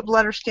group of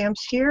letter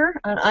stamps here,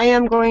 and I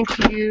am going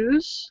to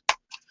use,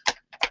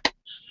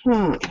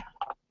 I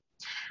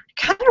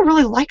kind of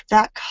really like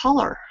that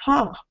color,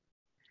 huh? I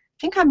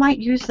think I might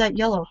use that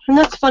yellow. And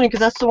that's funny because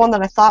that's the one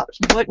that I thought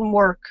wouldn't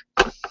work.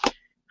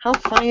 How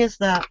funny is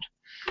that?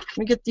 Let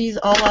me get these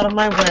all out of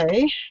my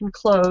way and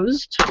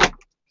closed.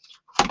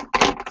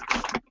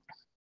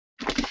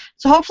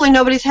 So hopefully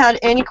nobody's had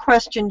any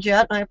questions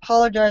yet. I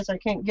apologize I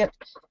can't get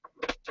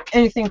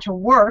anything to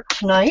work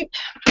tonight.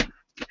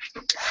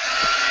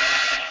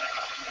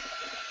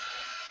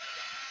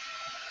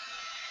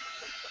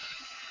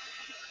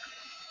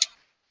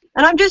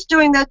 And I'm just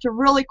doing that to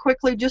really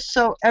quickly, just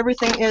so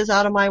everything is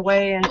out of my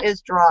way and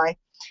is dry.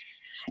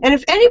 And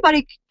if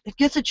anybody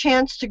gets a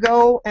chance to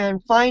go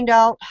and find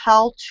out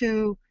how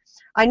to,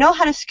 I know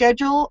how to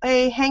schedule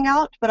a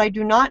hangout, but I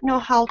do not know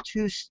how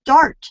to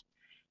start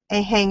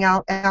a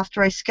hangout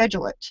after I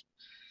schedule it.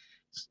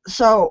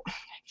 So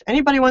if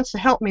anybody wants to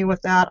help me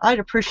with that, I'd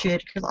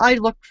appreciate it, because I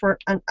looked for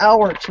an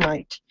hour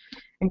tonight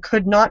and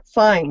could not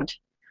find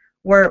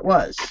where it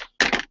was.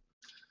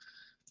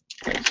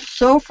 It's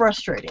so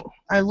frustrating.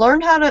 I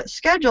learned how to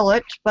schedule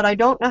it, but I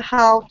don't know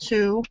how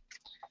to.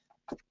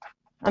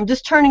 I'm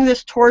just turning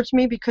this towards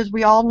me because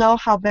we all know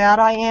how bad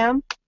I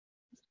am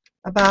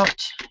about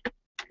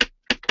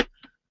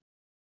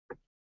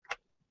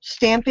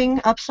stamping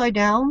upside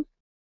down.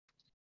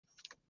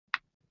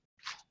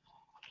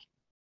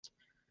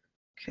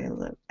 Okay,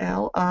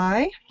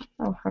 L-I.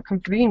 Oh, how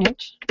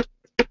convenient.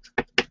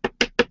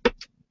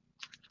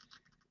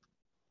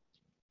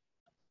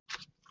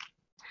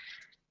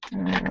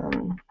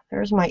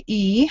 There's my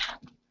E.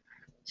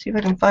 See if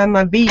I can find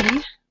my B.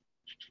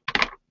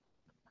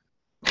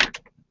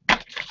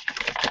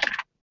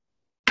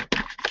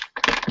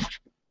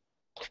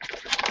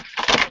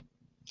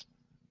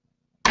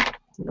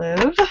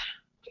 Live.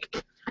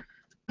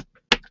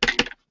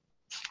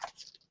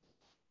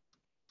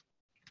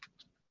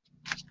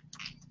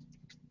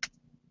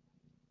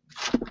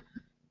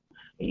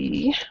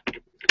 E.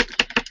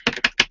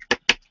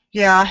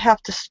 Yeah, I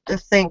have to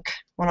think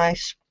when I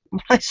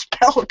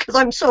spell, because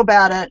I'm so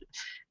bad at it.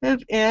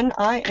 Live,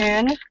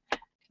 N-I-N.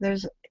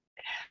 There's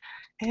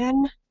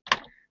N.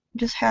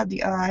 Just had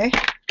the I.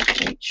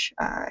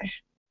 H-I.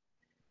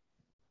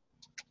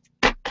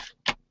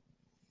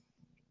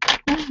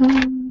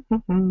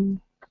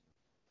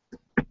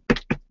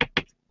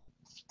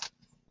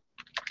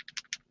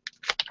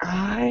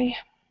 I-N.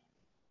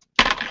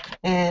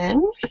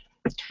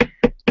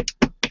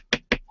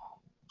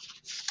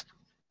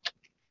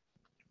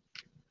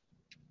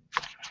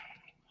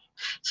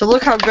 So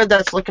look how good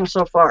that's looking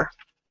so far.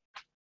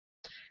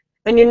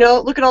 And you know,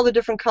 look at all the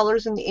different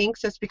colors in the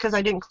inks. That's because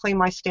I didn't clean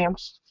my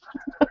stamps.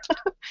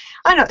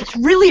 I know, it's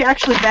really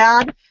actually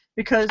bad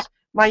because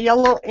my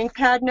yellow ink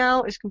pad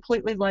now is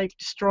completely like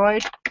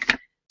destroyed.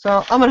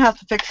 So I'm going to have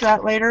to fix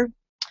that later.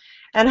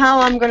 And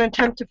how I'm going to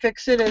attempt to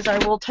fix it is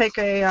I will take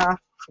a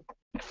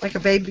like a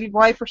baby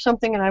wipe or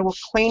something, and I will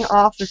clean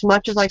off as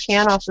much as I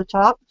can off the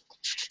top.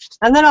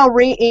 And then I'll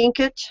re-ink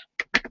it,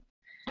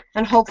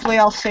 and hopefully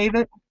I'll save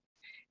it.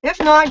 If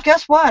not,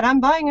 guess what? I'm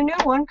buying a new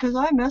one because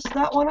I messed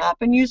that one up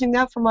and using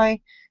that for my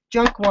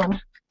junk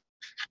one.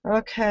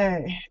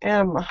 Okay,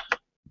 M.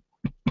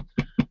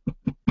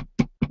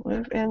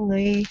 Live in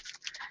the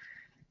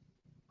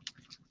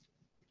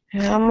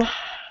M-O-M-E-N-T.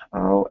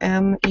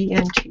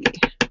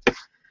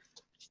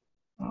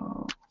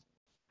 Oh.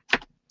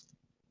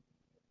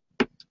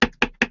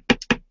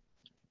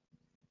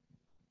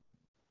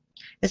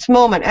 It's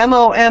moment,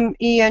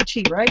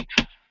 M-O-M-E-N-T, right?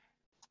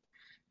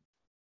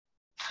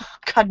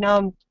 God, now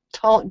I'm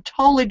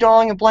totally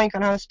drawing a blank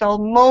on how to spell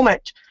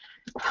moment.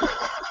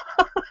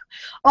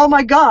 Oh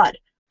my God.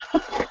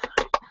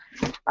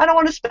 I don't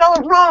want to spell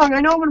it wrong.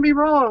 I know I'm going to be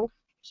wrong.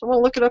 So I'm going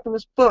to look it up in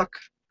this book.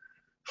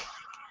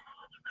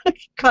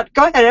 God,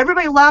 go ahead.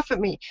 Everybody laugh at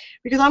me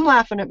because I'm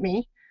laughing at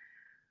me.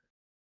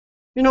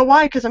 You know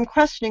why? Because I'm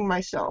questioning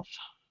myself.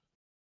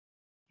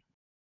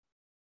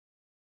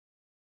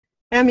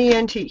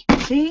 M-E-N-T.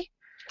 See?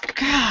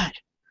 God.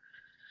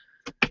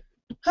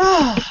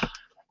 Oh,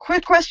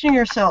 quit questioning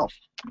yourself.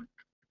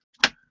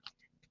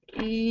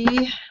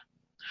 E.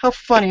 How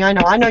funny. I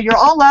know. I know you're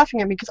all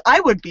laughing at me because I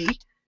would be.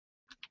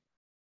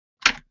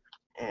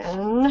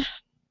 N.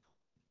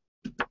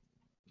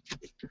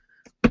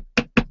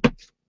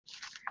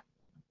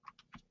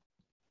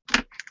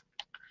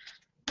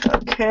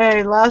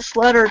 Okay, last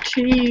letter,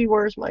 T.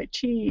 Where's my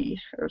T?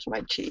 There's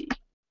my T.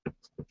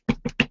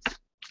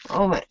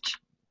 Moment.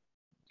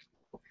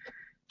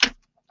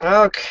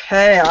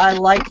 Okay, I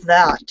like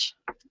that.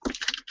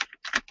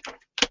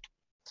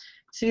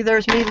 See,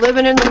 there's me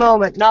living in the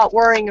moment, not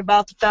worrying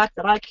about the fact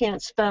that I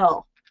can't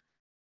spell.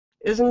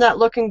 Isn't that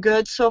looking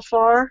good so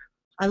far?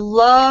 I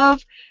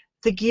love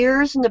the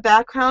gears in the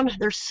background.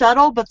 They're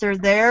subtle, but they're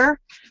there.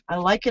 I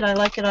like it, I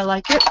like it, I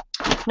like it.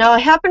 Now, I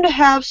happen to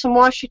have some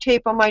washi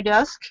tape on my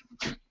desk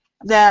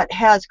that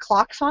has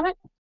clocks on it.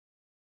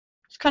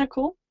 It's kind of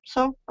cool,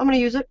 so I'm going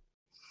to use it.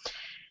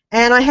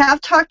 And I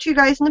have talked to you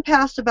guys in the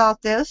past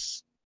about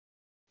this.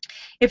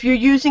 If you're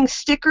using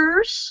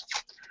stickers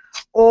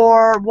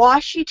or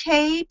washi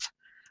tape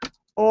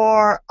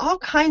or all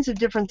kinds of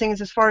different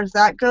things as far as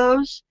that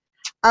goes,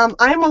 I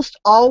almost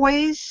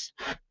always,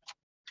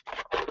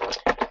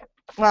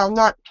 well,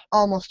 not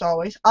almost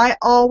always, I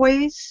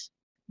always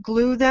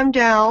glue them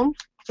down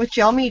with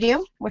gel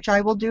medium, which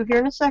I will do here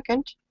in a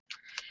second.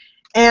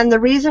 And the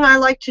reason I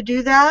like to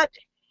do that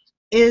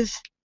is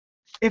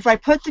if I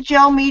put the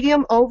gel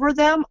medium over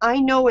them,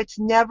 I know it's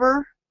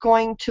never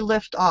going to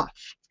lift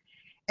off.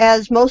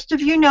 As most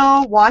of you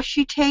know,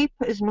 washi tape,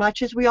 as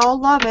much as we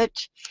all love it,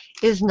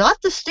 is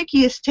not the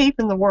stickiest tape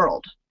in the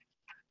world.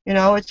 You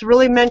know, it's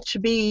really meant to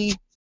be,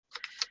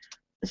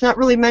 it's not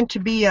really meant to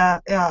be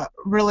a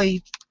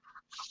really,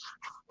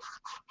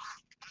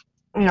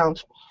 you know,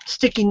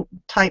 sticky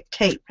type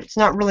tape. It's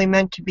not really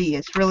meant to be.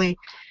 It's really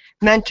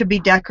meant to be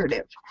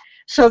decorative.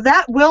 So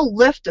that will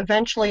lift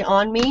eventually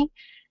on me,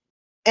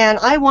 and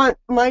I want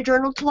my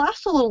journal to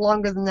last a little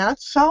longer than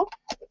that, so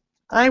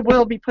I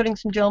will be putting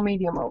some gel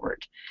medium over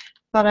it.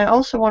 But I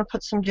also want to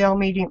put some gel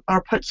medium,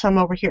 or put some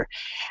over here.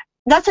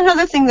 That's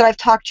another thing that I've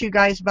talked to you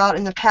guys about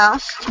in the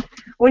past.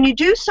 When you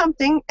do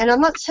something, and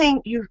I'm not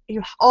saying you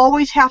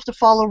always have to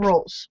follow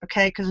rules,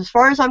 okay? Because as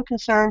far as I'm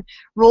concerned,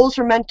 rules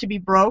are meant to be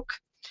broke,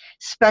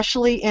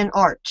 especially in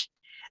art.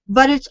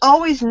 But it's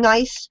always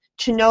nice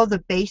to know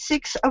the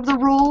basics of the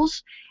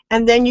rules,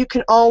 and then you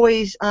can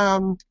always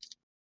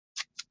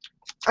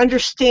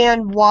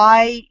understand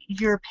why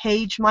your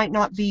page might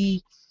not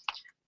be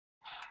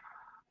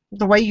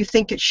the way you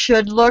think it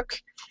should look,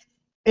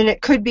 and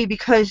it could be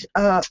because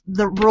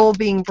the rule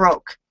being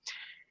broke.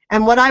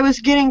 And what I was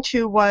getting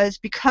to was,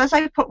 because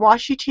I put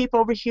washi tape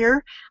over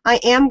here, I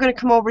am going to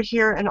come over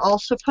here and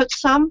also put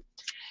some,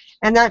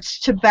 and that's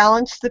to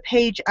balance the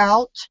page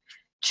out,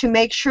 to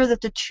make sure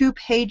that the two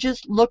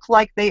pages look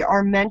like they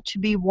are meant to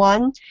be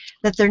one,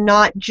 that they're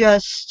not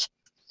just,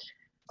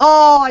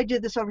 oh, I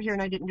did this over here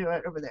and I didn't do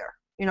it over there.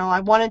 You know,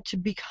 I want it to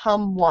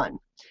become one.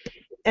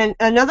 And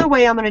another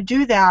way I'm going to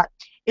do that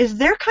is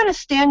they're kind of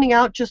standing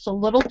out just a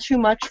little too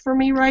much for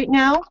me right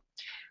now.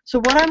 So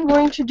what I'm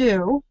going to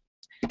do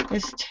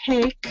is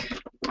take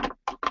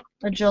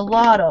a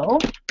gelato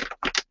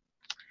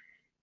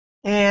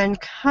and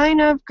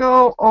kind of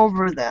go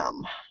over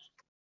them.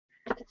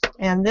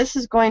 And this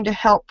is going to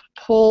help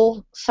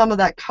pull some of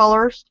that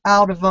color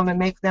out of them and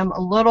make them a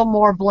little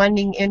more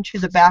blending into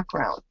the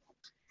background,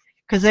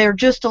 because they are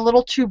just a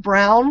little too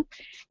brown,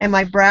 and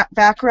my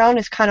background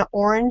is kind of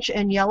orange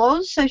and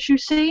yellows, as you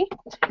see.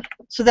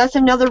 So that's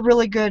another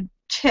really good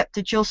tip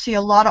that you'll see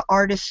a lot of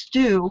artists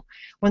do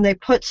when they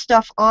put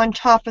stuff on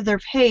top of their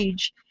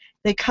page.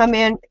 They come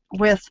in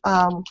with,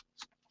 and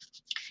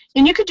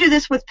you could do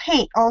this with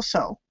paint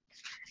also.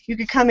 You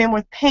could come in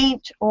with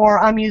paint, or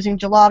I'm using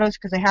gelatos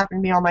because they happen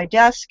to be on my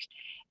desk,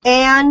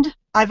 and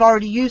I've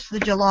already used the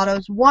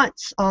gelatos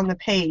once on the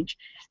page.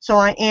 So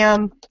I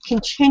am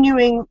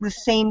continuing the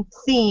same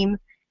theme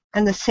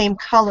and the same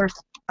color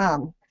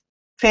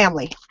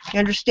family. You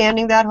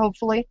understanding that,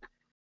 hopefully?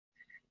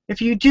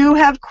 If you do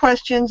have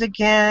questions,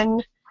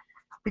 again,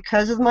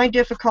 because of my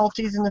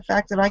difficulties and the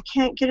fact that I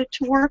can't get it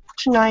to work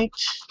tonight,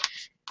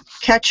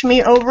 catch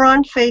me over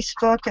on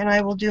Facebook and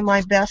I will do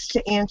my best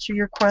to answer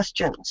your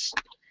questions.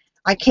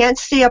 I can't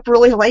stay up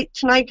really late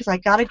tonight because I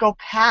got to go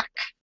pack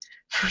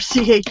for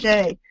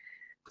CHA.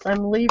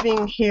 I'm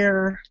leaving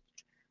here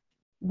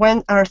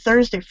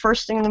Thursday,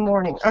 first thing in the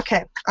morning.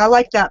 Okay, I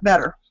like that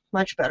better,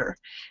 much better.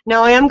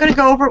 Now I am going to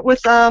go over it with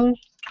some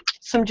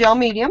gel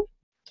medium,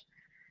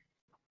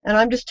 and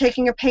I'm just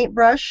taking a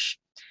paintbrush.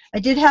 I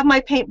did have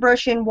my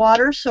paintbrush in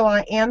water, so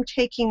I am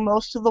taking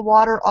most of the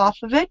water off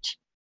of it,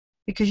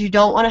 because you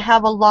don't want to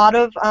have a lot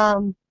of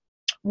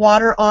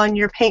water on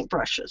your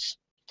paintbrushes.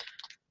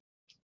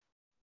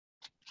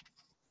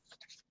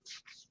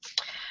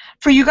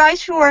 For you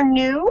guys who are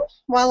new,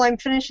 while I'm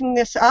finishing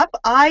this up,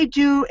 I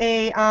do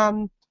a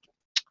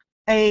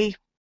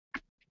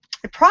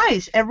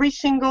prize every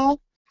single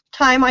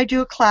time I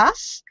do a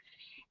class,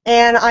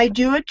 and I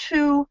do it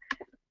to,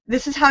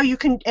 this is how you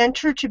can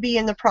enter to be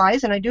in the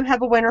prize, and I do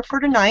have a winner for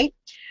tonight.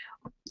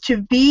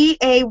 To be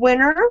a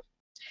winner,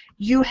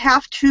 you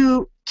have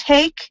to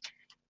take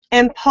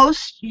and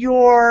post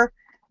your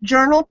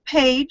journal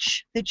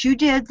page that you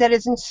did that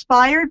is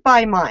inspired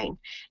by mine.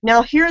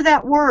 Now hear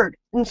that word,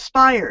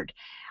 inspired.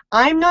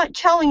 I'm not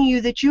telling you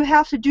that you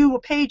have to do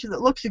a page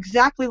that looks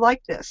exactly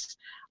like this.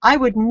 I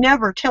would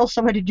never tell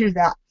somebody to do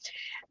that.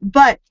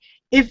 But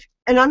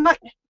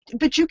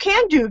but you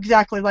can do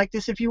exactly like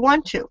this if you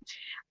want to.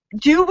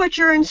 Do what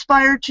you're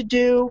inspired to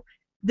do.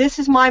 This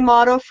is my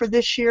motto for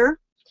this year.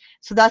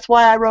 So that's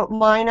why I wrote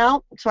mine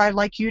out. So I'd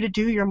like you to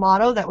do your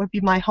motto. That would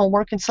be my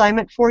homework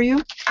assignment for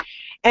you.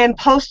 And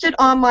post it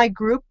on my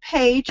group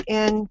page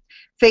in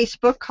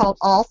Facebook called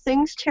All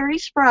Things Terri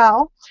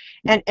Sproul.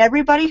 And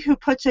everybody who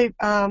puts a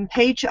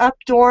page up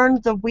during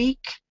the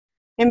week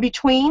in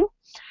between,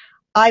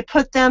 I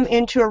put them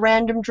into a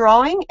random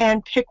drawing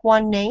and pick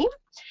one name.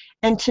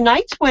 And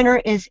tonight's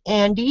winner is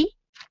Annie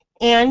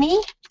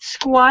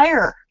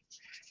Squire.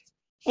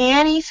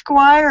 Annie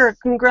Squire,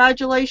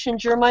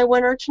 congratulations, you're my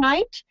winner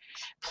tonight.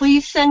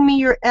 Please send me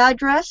your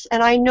address,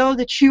 and I know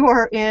that you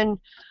are in,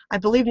 I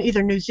believe,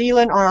 either New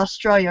Zealand or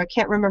Australia. I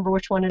can't remember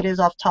which one it is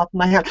off the top of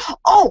my head.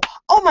 Oh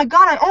my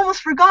God, I almost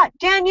forgot.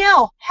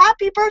 Danielle,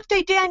 happy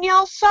birthday,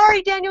 Danielle.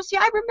 Sorry, Danielle, see,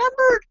 I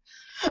remembered.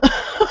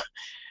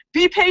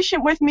 Be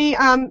patient with me,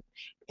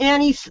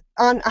 Annie,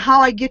 on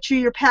how I get you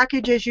your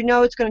package. As you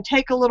know, it's going to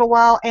take a little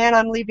while, and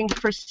I'm leaving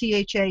for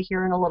CHA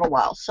here in a little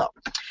while. So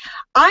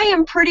I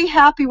am pretty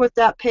happy with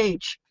that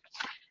page.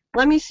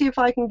 Let me see if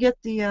I can get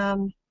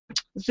the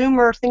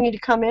Zoomer thingy to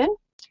come in.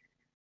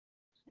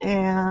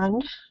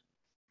 And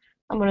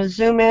I'm going to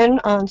zoom in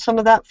on some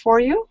of that for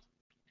you.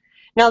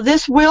 Now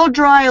this will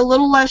dry a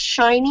little less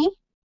shiny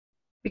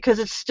because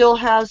it still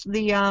has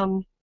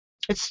the,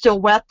 it's still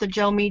wet, the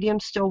gel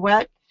medium's still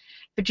wet.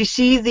 But you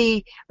see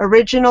the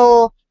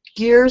original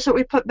gears that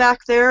we put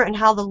back there and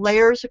how the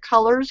layers of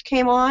colors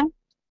came on?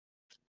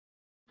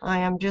 I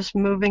am just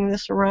moving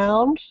this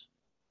around.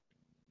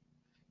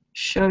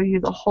 Show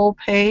you the whole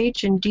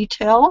page in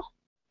detail.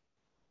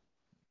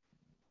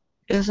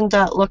 Isn't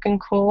that looking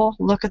cool?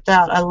 Look at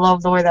that. I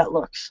love the way that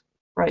looks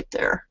right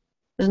there.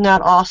 Isn't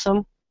that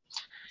awesome?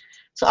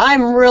 So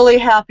I'm really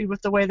happy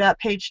with the way that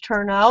page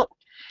turned out.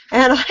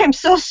 And I'm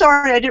so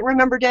sorry I didn't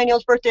remember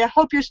Danielle's birthday. I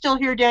hope you're still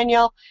here,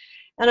 Danielle.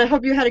 And I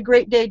hope you had a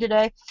great day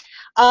today.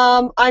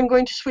 I'm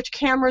going to switch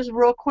cameras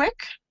real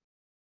quick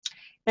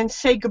and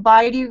say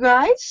goodbye to you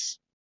guys.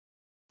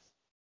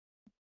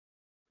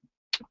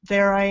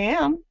 There I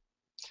am.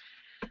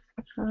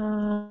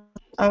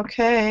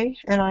 Okay,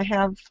 and I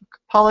have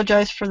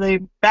apologized for the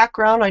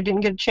background. I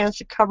didn't get a chance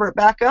to cover it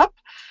back up.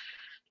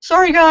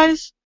 Sorry,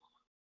 guys.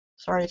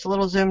 Sorry, it's a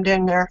little zoomed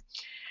in there.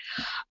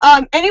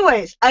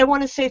 Anyways, I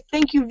want to say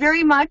thank you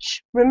very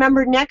much.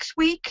 Remember, next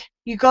week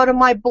you go to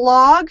my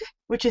blog,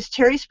 which is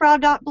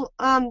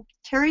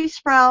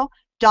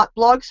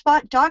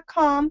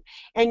terrisproul.blogspot.com,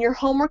 and your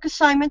homework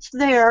assignments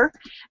there.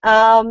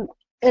 And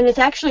it's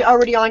actually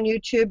already on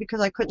YouTube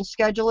because I couldn't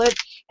schedule it.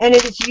 And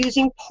it is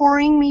using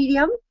pouring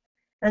medium.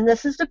 And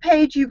this is the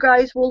page you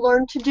guys will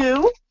learn to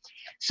do.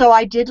 So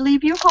I did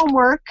leave you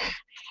homework.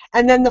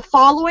 And then the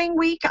following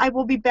week I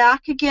will be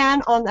back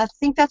again on, I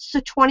think that's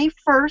the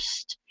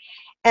 21st.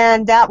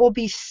 And that will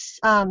be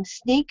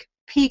sneak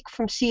peek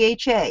from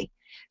CHA.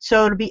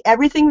 So it'll be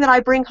everything that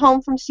I bring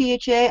home from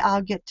CHA.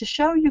 I'll get to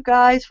show you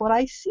guys what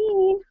I've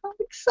seen. How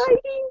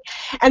exciting.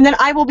 And then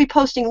I will be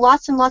posting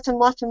lots and lots and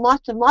lots and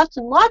lots and lots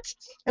and lots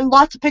and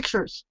lots of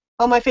pictures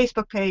on my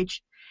Facebook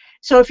page.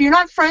 So if you're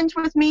not friends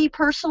with me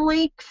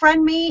personally,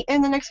 friend me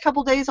in the next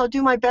couple days. I'll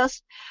do my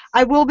best.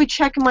 I will be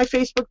checking my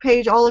Facebook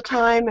page all the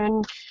time,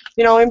 and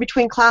you know, in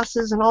between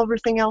classes and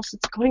everything else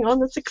that's going on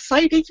that's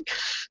exciting.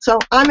 So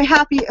I'm a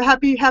happy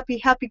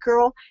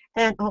girl.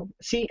 And oh,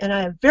 see, and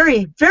I have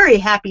very, very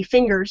happy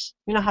fingers.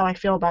 You know how I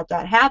feel about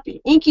that.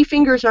 Happy. Inky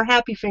fingers are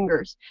happy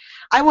fingers.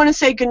 I want to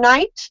say good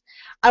night.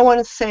 I want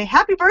to say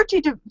happy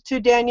birthday to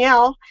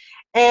Danielle.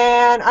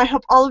 And I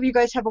hope all of you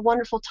guys have a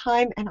wonderful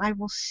time, and I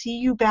will see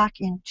you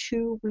back in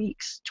 2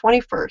 weeks,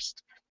 21st.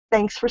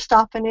 Thanks for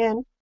stopping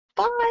in.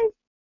 Bye.